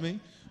gonna talk to me.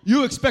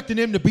 You expecting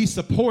them to be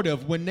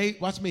supportive when they,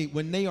 watch me,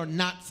 when they are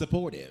not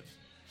supportive.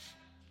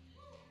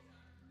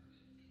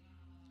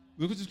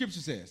 Look what the scripture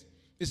says.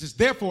 It says,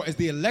 therefore, as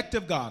the elect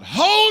of God,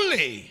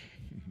 holy.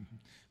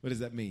 What does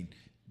that mean?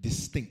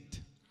 Distinct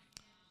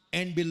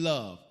and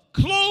beloved.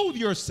 Clothe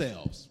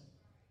yourselves.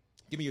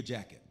 Give me your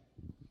jacket.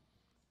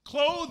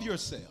 Clothe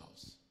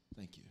yourselves.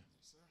 Thank you.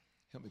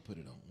 Help me put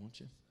it on, won't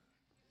you?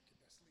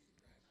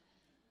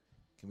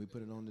 Can we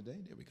put it on today?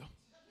 There we go.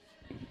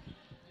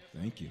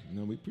 Thank you.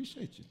 No, we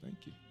appreciate you. Thank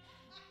you.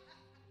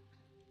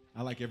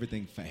 I like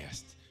everything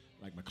fast.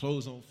 I like my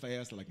clothes on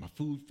fast. I like my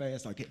food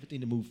fast. I like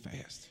everything to move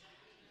fast.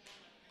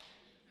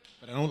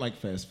 But I don't like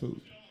fast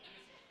food.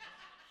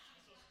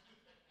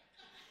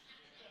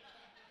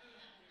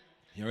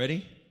 You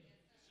ready?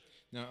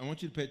 Now, I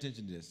want you to pay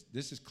attention to this.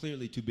 This is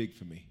clearly too big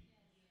for me.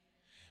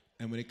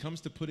 And when it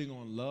comes to putting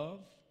on love,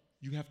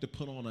 you have to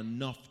put on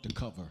enough to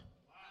cover.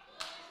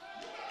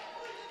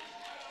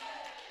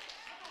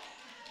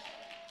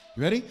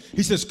 You ready?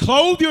 He says,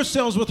 clothe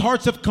yourselves with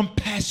hearts of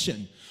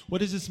compassion.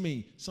 What does this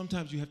mean?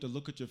 Sometimes you have to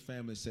look at your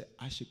family and say,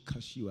 I should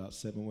cuss you out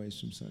 7 ways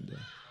from Sunday.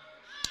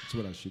 That's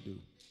what I should do.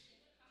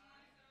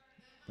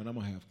 But I'm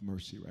going to have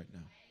mercy right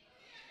now.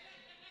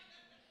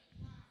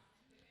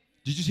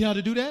 Did you see how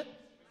to do that?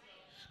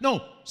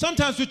 No,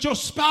 sometimes with your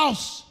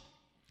spouse,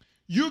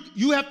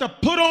 you have to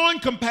put on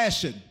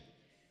compassion.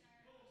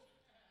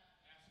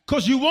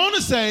 Because you want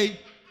to say,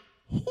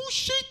 who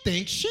she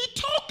thinks she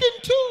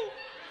talking to?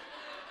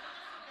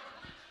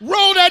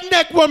 Roll that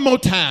neck one more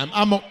time.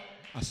 I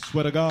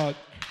swear to God.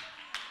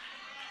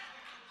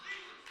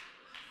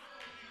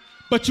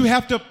 But you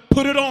have to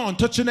put it on.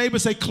 Touch your neighbor,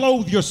 say,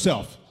 clothe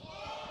yourself.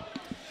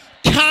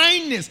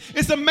 Kindness.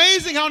 It's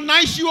amazing how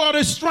nice you are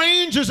to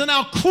strangers and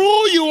how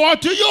cruel you are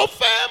to your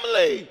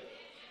family.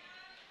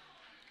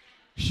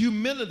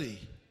 Humility.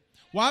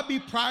 Why be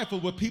prideful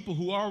with people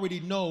who already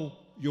know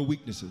your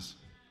weaknesses?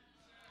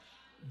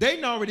 They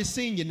done already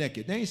seen you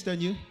naked. They ain't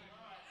stunned you.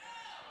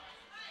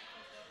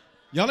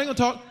 Y'all ain't gonna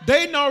talk.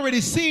 They done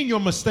already seen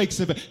your mistakes.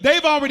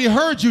 They've already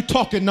heard you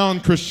talk in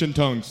non-Christian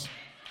tongues.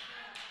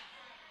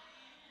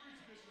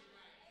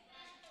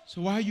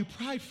 So why are you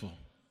prideful?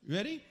 You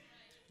ready?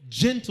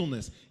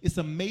 Gentleness. It's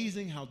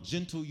amazing how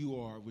gentle you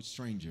are with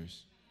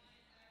strangers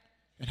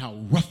and how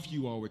rough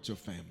you are with your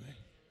family.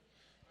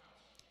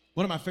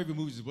 One of my favorite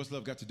movies is What's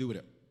Love Got to Do with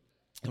It?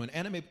 When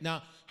anime,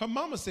 now, her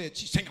mama said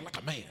she's singing like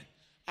a man.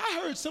 I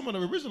heard some of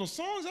the original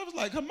songs. I was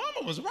like, her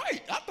mama was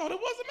right. I thought it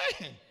was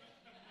a man.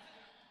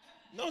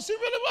 No, she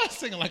really was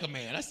singing like a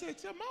man. I said,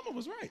 your mama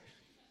was right.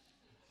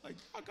 Like,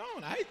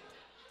 doggone, I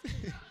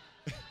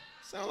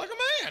sound like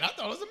a man. I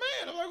thought it was a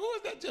man. I'm like, who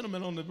is that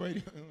gentleman on the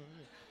radio?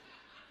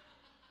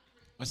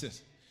 Watch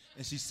this.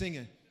 And she's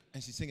singing,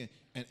 and she's singing,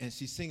 and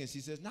she's singing. She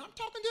says, now I'm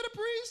talking to the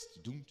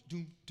priest. Doom,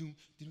 doom, doom,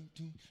 doom,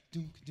 doom,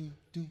 doom, doom,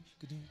 doom,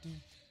 doom, doom,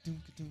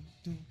 doom, doom,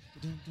 doom,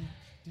 doom,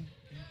 doom.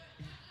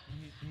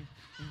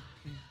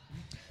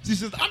 She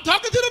says, I'm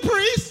talking to the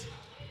priest,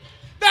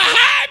 the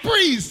high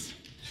priest,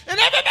 and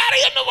everybody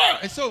in the world.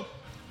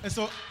 And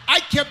so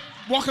I kept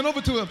walking over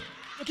to her.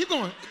 Oh, keep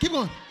going, keep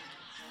going.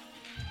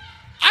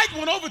 I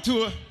went over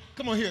to her.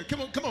 Come on here,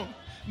 come on.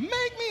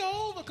 Make me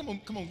over. Come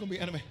on, gonna be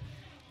anime.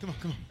 Come on.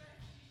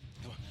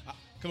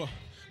 Come on.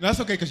 No,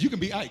 that's okay, because you can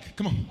be Ike.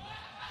 Come on.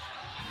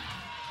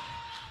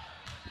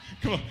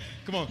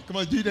 Come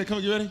on, DJ. Come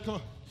on, you ready? Come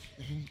on.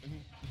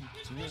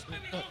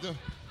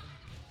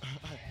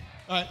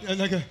 All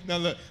right, now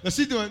look. Now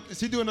she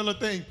doing a little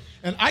thing,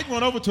 and I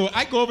run over to her.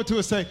 I go over to her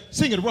and say,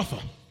 "Sing it rougher."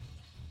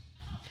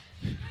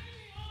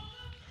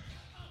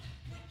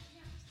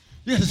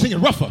 You have to sing it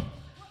rougher.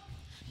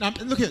 Now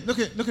look at now.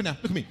 Look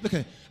at me. Look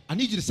at. I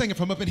need you to sing it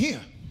from up in here.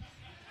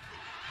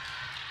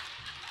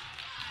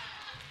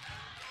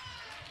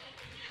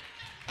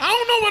 I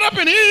don't know what up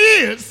in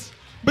here is,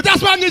 but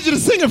that's where I need you to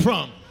sing it from.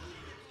 All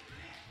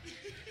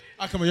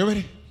right, come on. You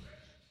ready?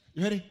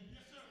 You ready?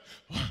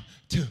 1,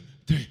 2,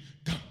 3,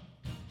 go.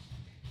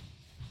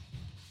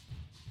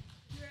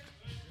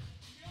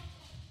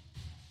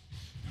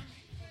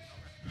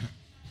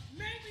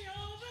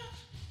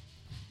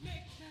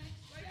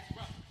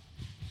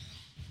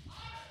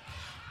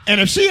 And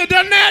if she had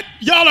done that,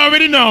 y'all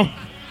already know.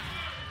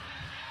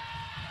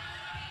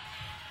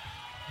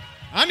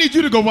 I need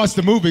you to go watch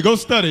the movie. Go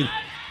study.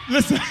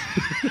 Listen.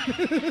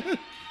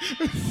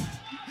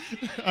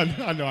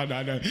 I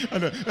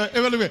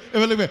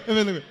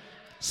know.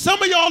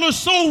 Some of y'all are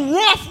so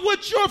rough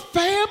with your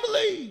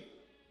family.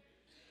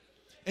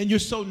 And you're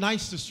so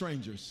nice to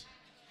strangers.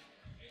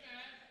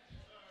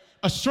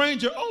 A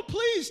stranger, oh,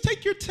 please,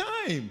 take your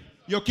time.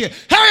 Your kid,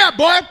 hurry up,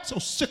 boy. I'm so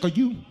sick of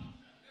you.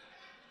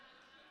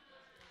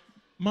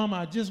 Mama,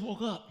 I just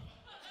woke up.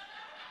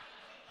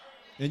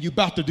 And you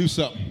about to do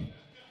something.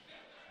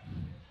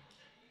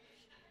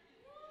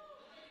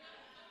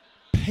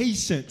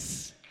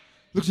 Patience.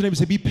 Look at your neighbor and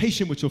say, be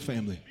patient with your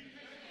family.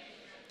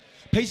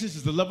 Patience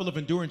is the level of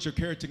endurance your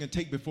character can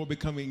take before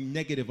becoming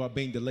negative or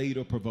being delayed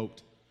or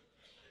provoked.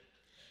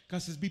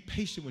 God says, be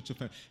patient with your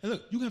family. And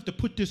look, you have to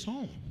put this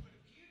on.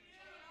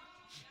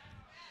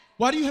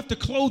 Why do you have to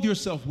clothe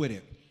yourself with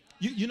it?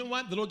 You know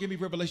what? The Lord gave me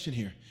revelation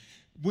here.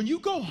 When you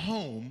go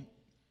home,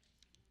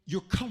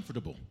 you're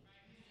comfortable.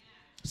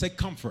 Say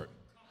comfort.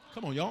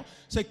 Come on, y'all.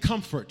 Say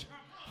comfort.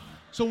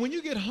 So when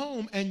you get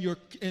home and you're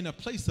in a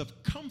place of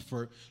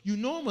comfort, you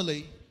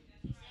normally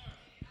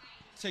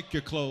take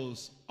your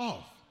clothes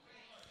off.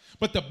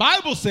 But the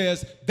Bible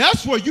says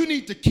that's where you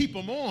need to keep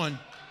them on.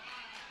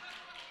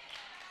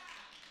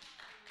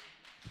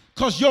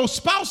 Because your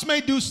spouse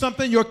may do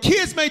something, your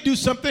kids may do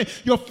something,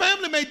 your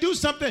family may do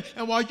something,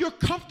 and while you're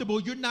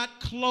comfortable, you're not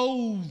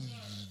clothed.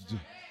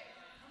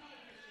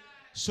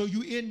 So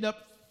you end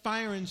up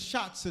firing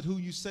shots at who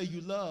you say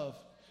you love.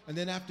 And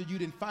then after you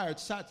didn't fire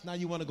shots, now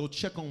you want to go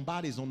check on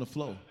bodies on the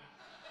floor.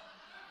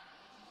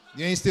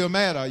 You ain't still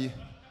mad, are you?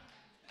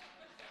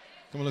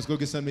 Come on, let's go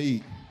get something to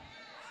eat.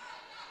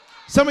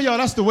 Some of y'all,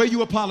 that's the way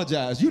you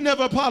apologize. You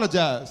never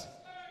apologize.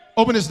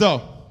 Open this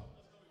door.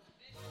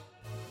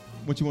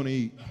 What you want to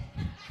eat?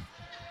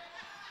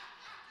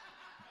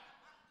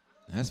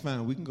 That's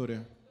fine. We can go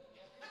there.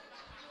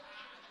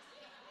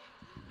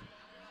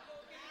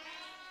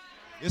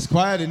 It's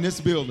quiet in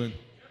this building.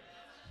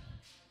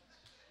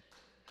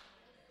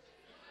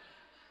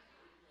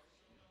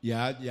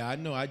 Yeah, I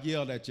know. I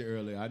yelled at you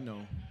earlier. I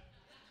know.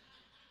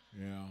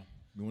 Yeah.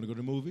 You want to go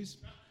to the movies?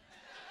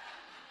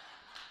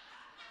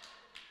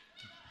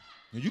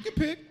 You can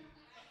pick.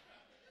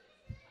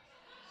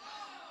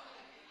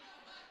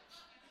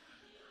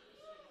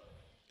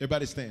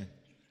 Everybody stand.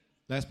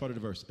 Last part of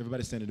the verse.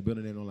 Everybody stand in the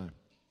building and online.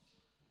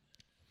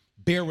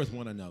 Bear with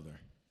one another.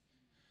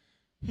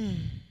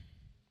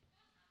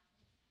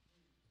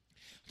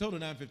 Total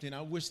 9:15.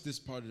 I wish this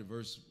part of the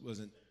verse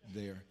wasn't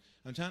there.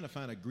 I'm trying to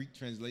find a Greek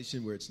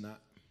translation where it's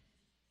not.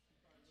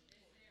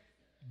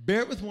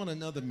 Bear with one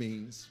another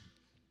means,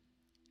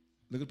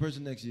 look at the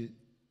person next to you,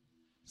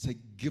 say,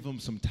 give them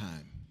some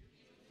time.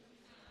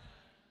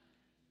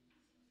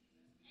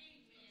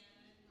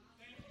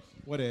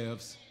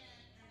 Whatevs.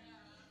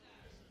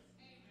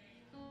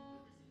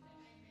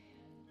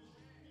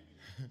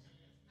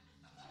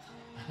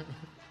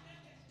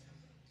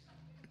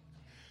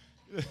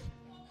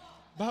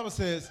 Bible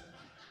says,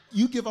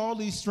 you give all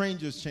these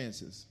strangers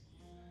chances.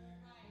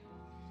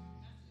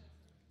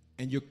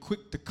 And you're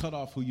quick to cut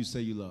off who you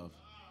say you love.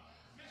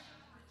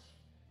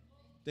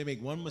 They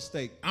make one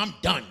mistake. I'm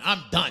done.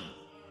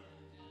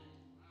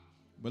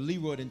 But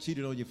Leroy done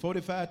cheated on you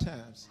 45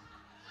 times.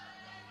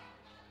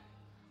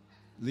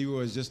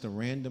 Leroy is just a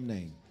random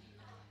name.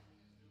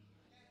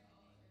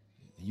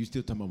 And you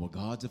still talking about, well,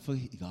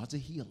 God's a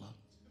healer.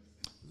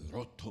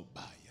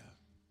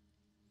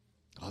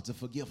 God's a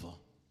forgiver.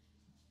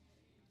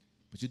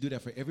 But you do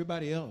that for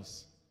everybody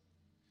else.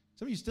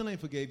 Some of you still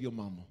ain't forgave your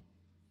mama.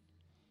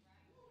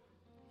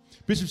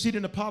 Bishop, she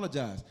didn't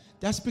apologize.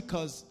 That's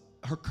because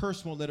her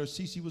curse won't let her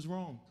see she was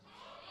wrong.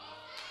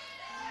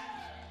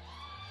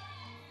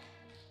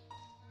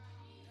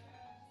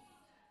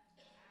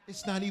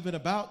 It's not even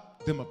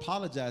about them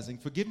apologizing.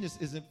 Forgiveness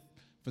isn't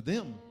for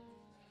them.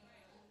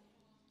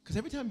 Because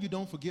every time you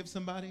don't forgive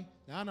somebody,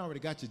 now I already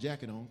got your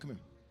jacket on. Come here.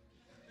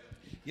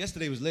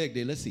 Yesterday was leg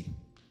day. Let's see.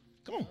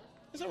 Come on.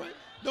 It's all right.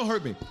 Don't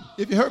hurt me.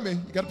 If you hurt me,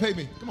 you got to pay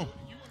me. Come on.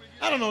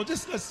 I don't know.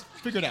 Just let's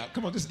figure it out.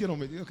 Come on. Just get on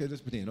me. Okay,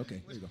 let's pretend.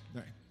 Okay, there you go.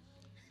 All right.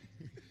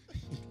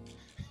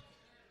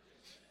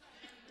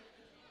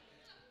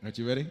 All right,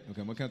 you ready?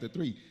 Okay, I'm going to count to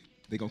 3.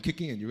 They're going to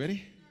kick in. You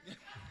ready?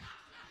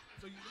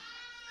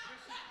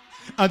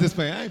 I'm just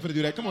playing. I ain't gonna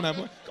do that. Come on now,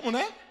 boy. Come on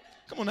now.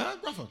 Come on now,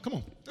 Rafa. Come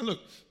on. Now look.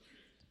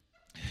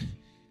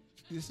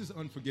 This is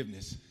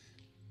unforgiveness.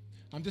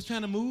 I'm just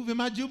trying to move in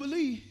my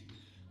jubilee.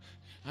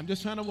 I'm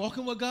just trying to walk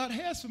in what God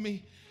has for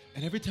me.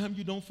 And every time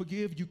you don't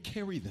forgive, you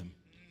carry them.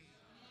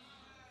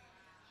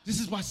 This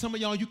is why some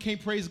of y'all, you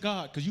can't praise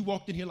God because you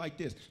walked in here like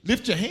this.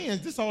 Lift your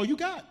hands. This is all you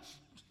got.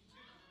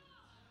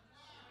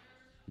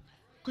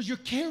 Because you're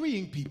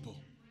carrying people.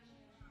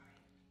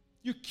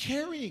 You're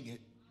carrying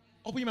it.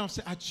 Open your mouth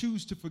and say, I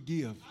choose to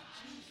forgive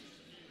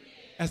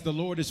as the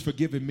Lord has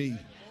forgiven me.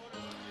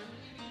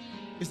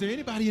 Is there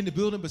anybody in the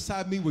building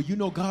beside me where you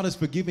know God has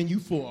forgiven you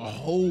for a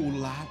whole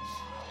lot?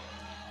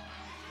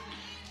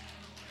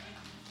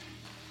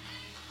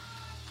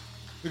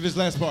 Look at this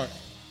last part.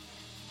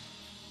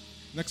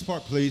 Next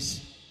part,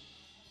 please.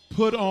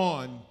 Put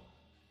on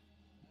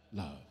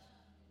love.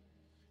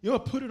 You know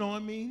what put it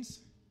on means?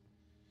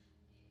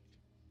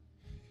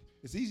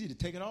 It's easy to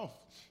take it off.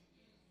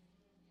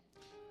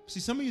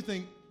 See, some of you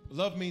think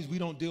love means we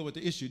don't deal with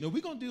the issue. No,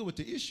 we're going to deal with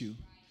the issue.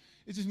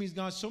 It just means,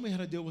 God, show me how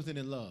to deal with it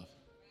in love.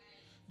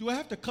 Do I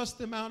have to cuss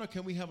them out or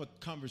can we have a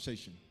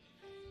conversation?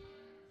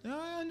 Now,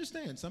 I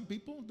understand. Some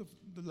people,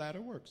 the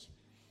latter works.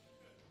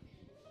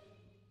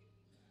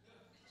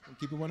 I'll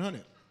keep it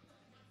 100.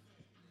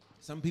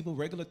 Some people,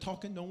 regular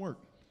talking don't work.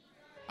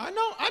 I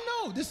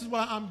know. This is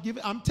why I'm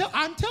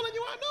telling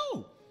you I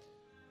know.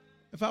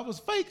 If I was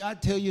fake,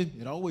 I'd tell you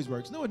it always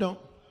works. No, it don't.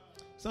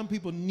 Some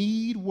people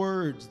need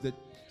words that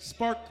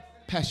spark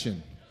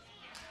passion.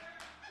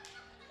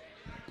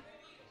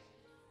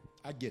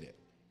 I get it.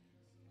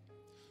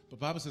 But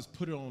the Bible says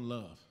put it on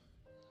love.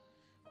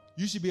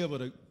 You should be able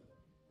to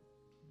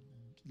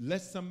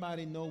let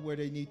somebody know where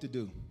they need to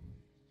do.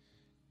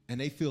 And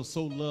they feel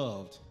so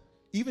loved,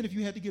 even if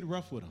you had to get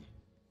rough with them.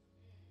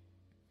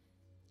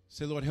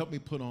 Say, Lord, help me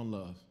put on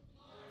love.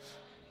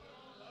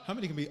 How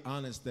many can be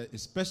honest that,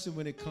 especially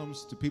when it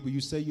comes to people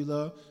you say you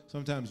love,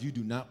 sometimes you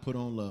do not put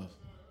on love?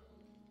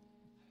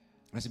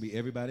 That should be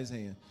everybody's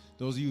hand.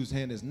 Those of you whose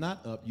hand is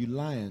not up, you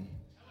lying.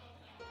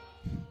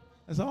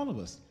 That's all of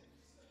us.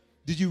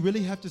 Did you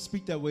really have to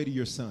speak that way to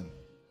your son?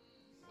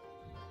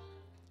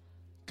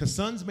 Because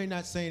sons may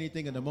not say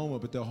anything in the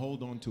moment, but they'll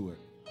hold on to it.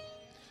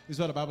 This is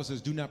what the Bible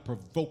says, do not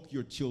provoke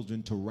your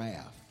children to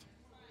wrath.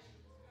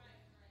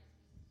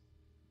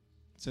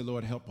 Say,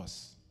 Lord, help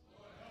us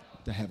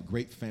to have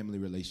great family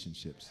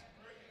relationships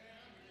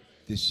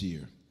this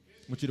year.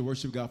 I want you to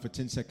worship God for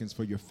 10 seconds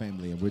for your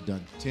family, and we're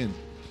done. 10.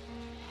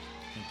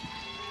 Thank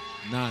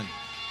you. 9.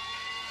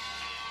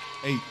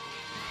 8.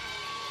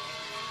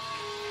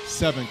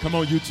 7. Come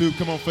on, YouTube.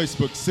 Come on,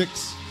 Facebook.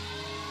 6.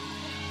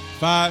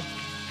 5.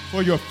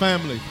 For your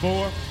family.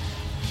 4.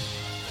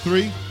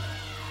 3.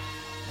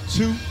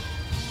 2.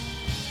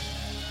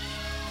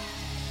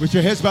 With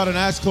your heads bowed and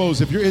eyes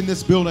closed, if you're in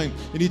this building,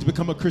 you need to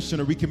become a Christian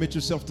or recommit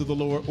yourself to the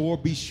Lord, or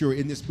be sure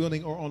in this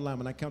building or online.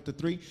 When I count to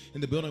 3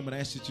 in the building, I'm going to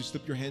ask you to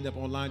slip your hand up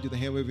online, do the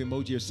hand wave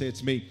emoji, or say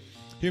it's me.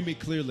 Hear me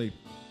clearly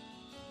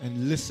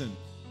and listen.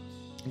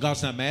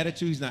 God's not mad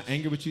at you. He's not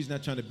angry with you. He's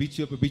not trying to beat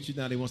you up or beat you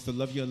down. He wants to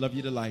love you and love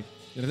you to life.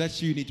 And if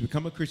that's you, you need to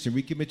become a Christian,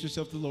 recommit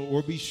yourself to the Lord,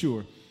 or be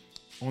sure.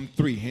 On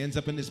 3, hands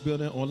up in this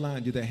building,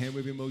 online, do that hand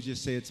wave emoji, or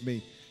say it's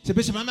me. Say,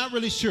 Bishop, I'm not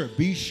really sure.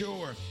 Be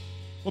sure.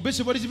 Well,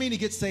 Bishop, what does it mean to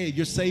get saved?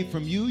 You're saved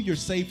from you. You're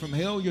saved from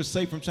hell. You're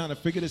saved from trying to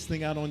figure this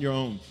thing out on your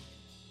own.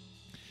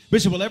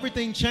 Bishop, will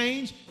everything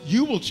change?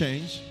 You will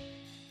change.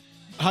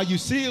 How you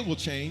see it will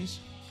change.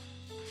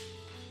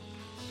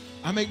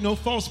 I make no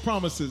false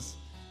promises.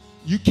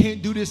 You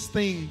can't do this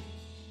thing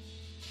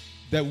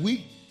that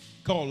we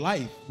call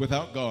life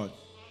without God.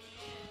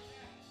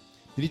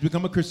 You need to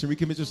become a Christian.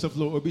 Recommit yourself to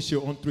the Lord, or be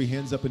sure. On 3,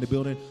 hands up in the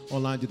building.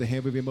 Online, do the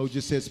hand wave emoji.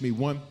 It says me.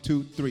 1,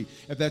 2, 3.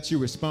 If that's you,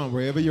 respond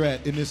wherever you're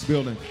at in this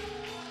building.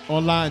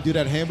 Online, do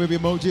that hand wave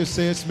emoji. It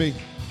says me.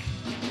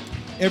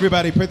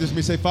 Everybody pray this with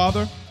me. Say,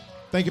 Father,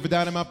 thank you for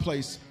dying in my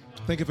place.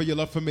 Thank you for your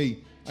love for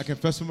me. I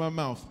confess with my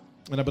mouth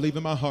and I believe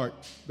in my heart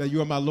that you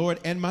are my Lord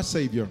and my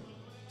Savior.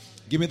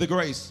 Give me the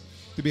grace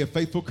to be a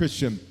faithful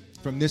Christian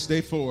from this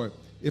day forward.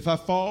 If I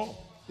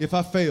fall, if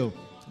I fail,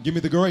 give me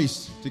the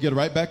grace to get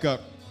right back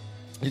up.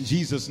 In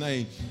Jesus'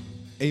 name,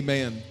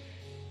 amen.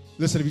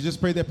 Listen, if you just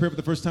prayed that prayer for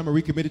the first time or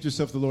recommitted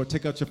yourself to the Lord,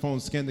 take out your phone,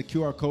 scan the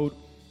QR code,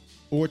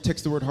 or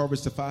text the word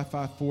harvest to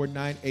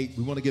 55498.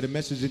 We want to get a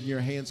message in your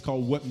hands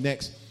called What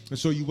Next and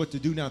show you what to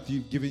do now if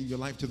you've given your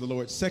life to the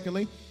Lord.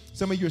 Secondly,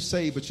 some of you are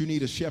saved, but you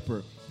need a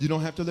shepherd. You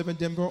don't have to live in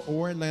Denver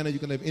or Atlanta. You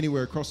can live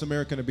anywhere across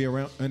America and be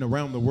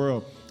around the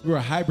world. We're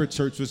a hybrid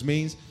church, which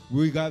means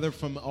we gather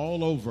from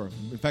all over.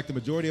 In fact, the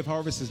majority of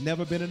Harvest has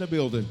never been in a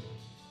building.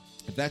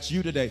 If that's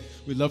you today,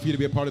 we'd love for you to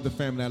be a part of the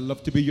family. I'd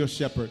love to be your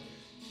shepherd.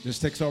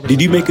 Just text over.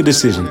 Did you make a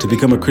decision to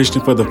become a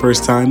Christian for the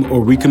first time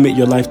or recommit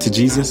your life to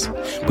Jesus?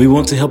 We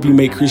want to help you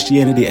make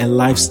Christianity a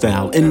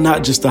lifestyle and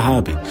not just a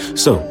hobby.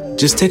 So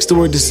Just text the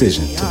word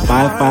decision to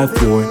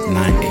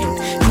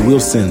 55498 and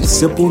we'll send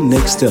simple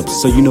next steps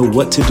so you know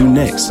what to do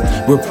next.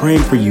 We're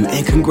praying for you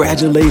and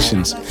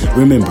congratulations.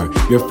 Remember,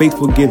 your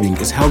faithful giving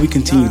is how we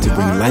continue to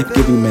bring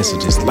life-giving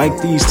messages like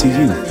these to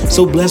you.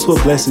 So bless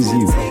what blesses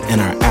you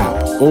in our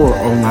app or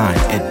online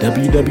at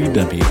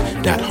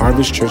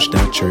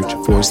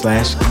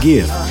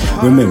www.harvestchurch.church/give.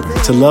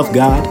 Remember to love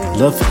God,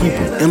 love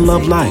people, and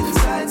love life.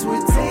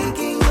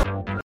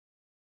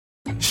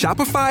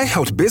 Shopify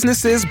helps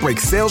businesses break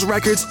sales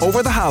records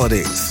over the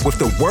holidays with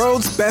the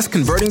world's best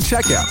converting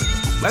checkout.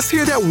 Let's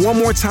hear that one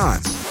more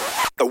time.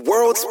 The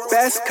world's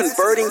best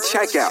converting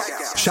checkout.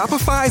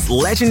 Shopify's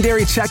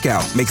legendary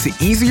checkout makes it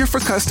easier for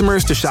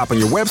customers to shop on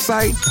your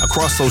website,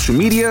 across social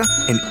media,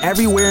 and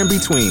everywhere in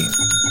between.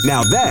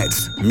 Now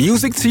that's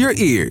music to your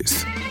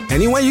ears.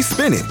 Any way you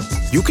spin it,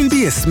 you can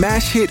be a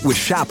smash hit with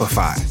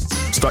Shopify.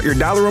 Start your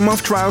 $1 a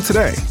month trial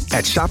today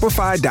at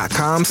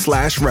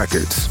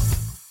shopify.com/records.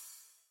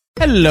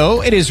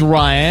 Hello, it is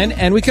Ryan,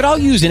 and we could all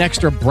use an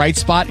extra bright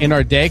spot in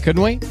our day,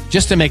 couldn't we?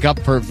 Just to make up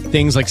for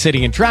things like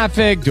sitting in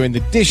traffic, doing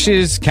the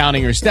dishes,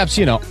 counting your steps,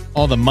 you know,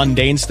 all the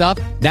mundane stuff.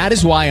 That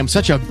is why I'm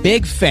such a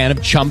big fan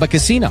of Chumba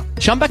Casino.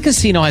 Chumba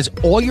Casino has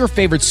all your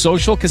favorite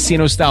social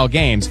casino-style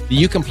games that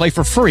you can play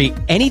for free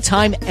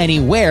anytime,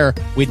 anywhere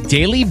with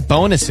daily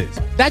bonuses.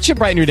 That should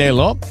brighten your day a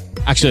little.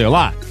 Actually, a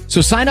lot.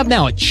 So sign up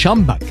now at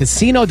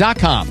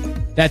ChumbaCasino.com.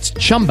 That's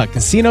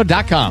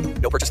ChumbaCasino.com.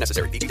 No purchase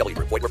necessary. VGW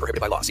Group. Void where prohibited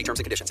by law. See terms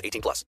and conditions. 18+.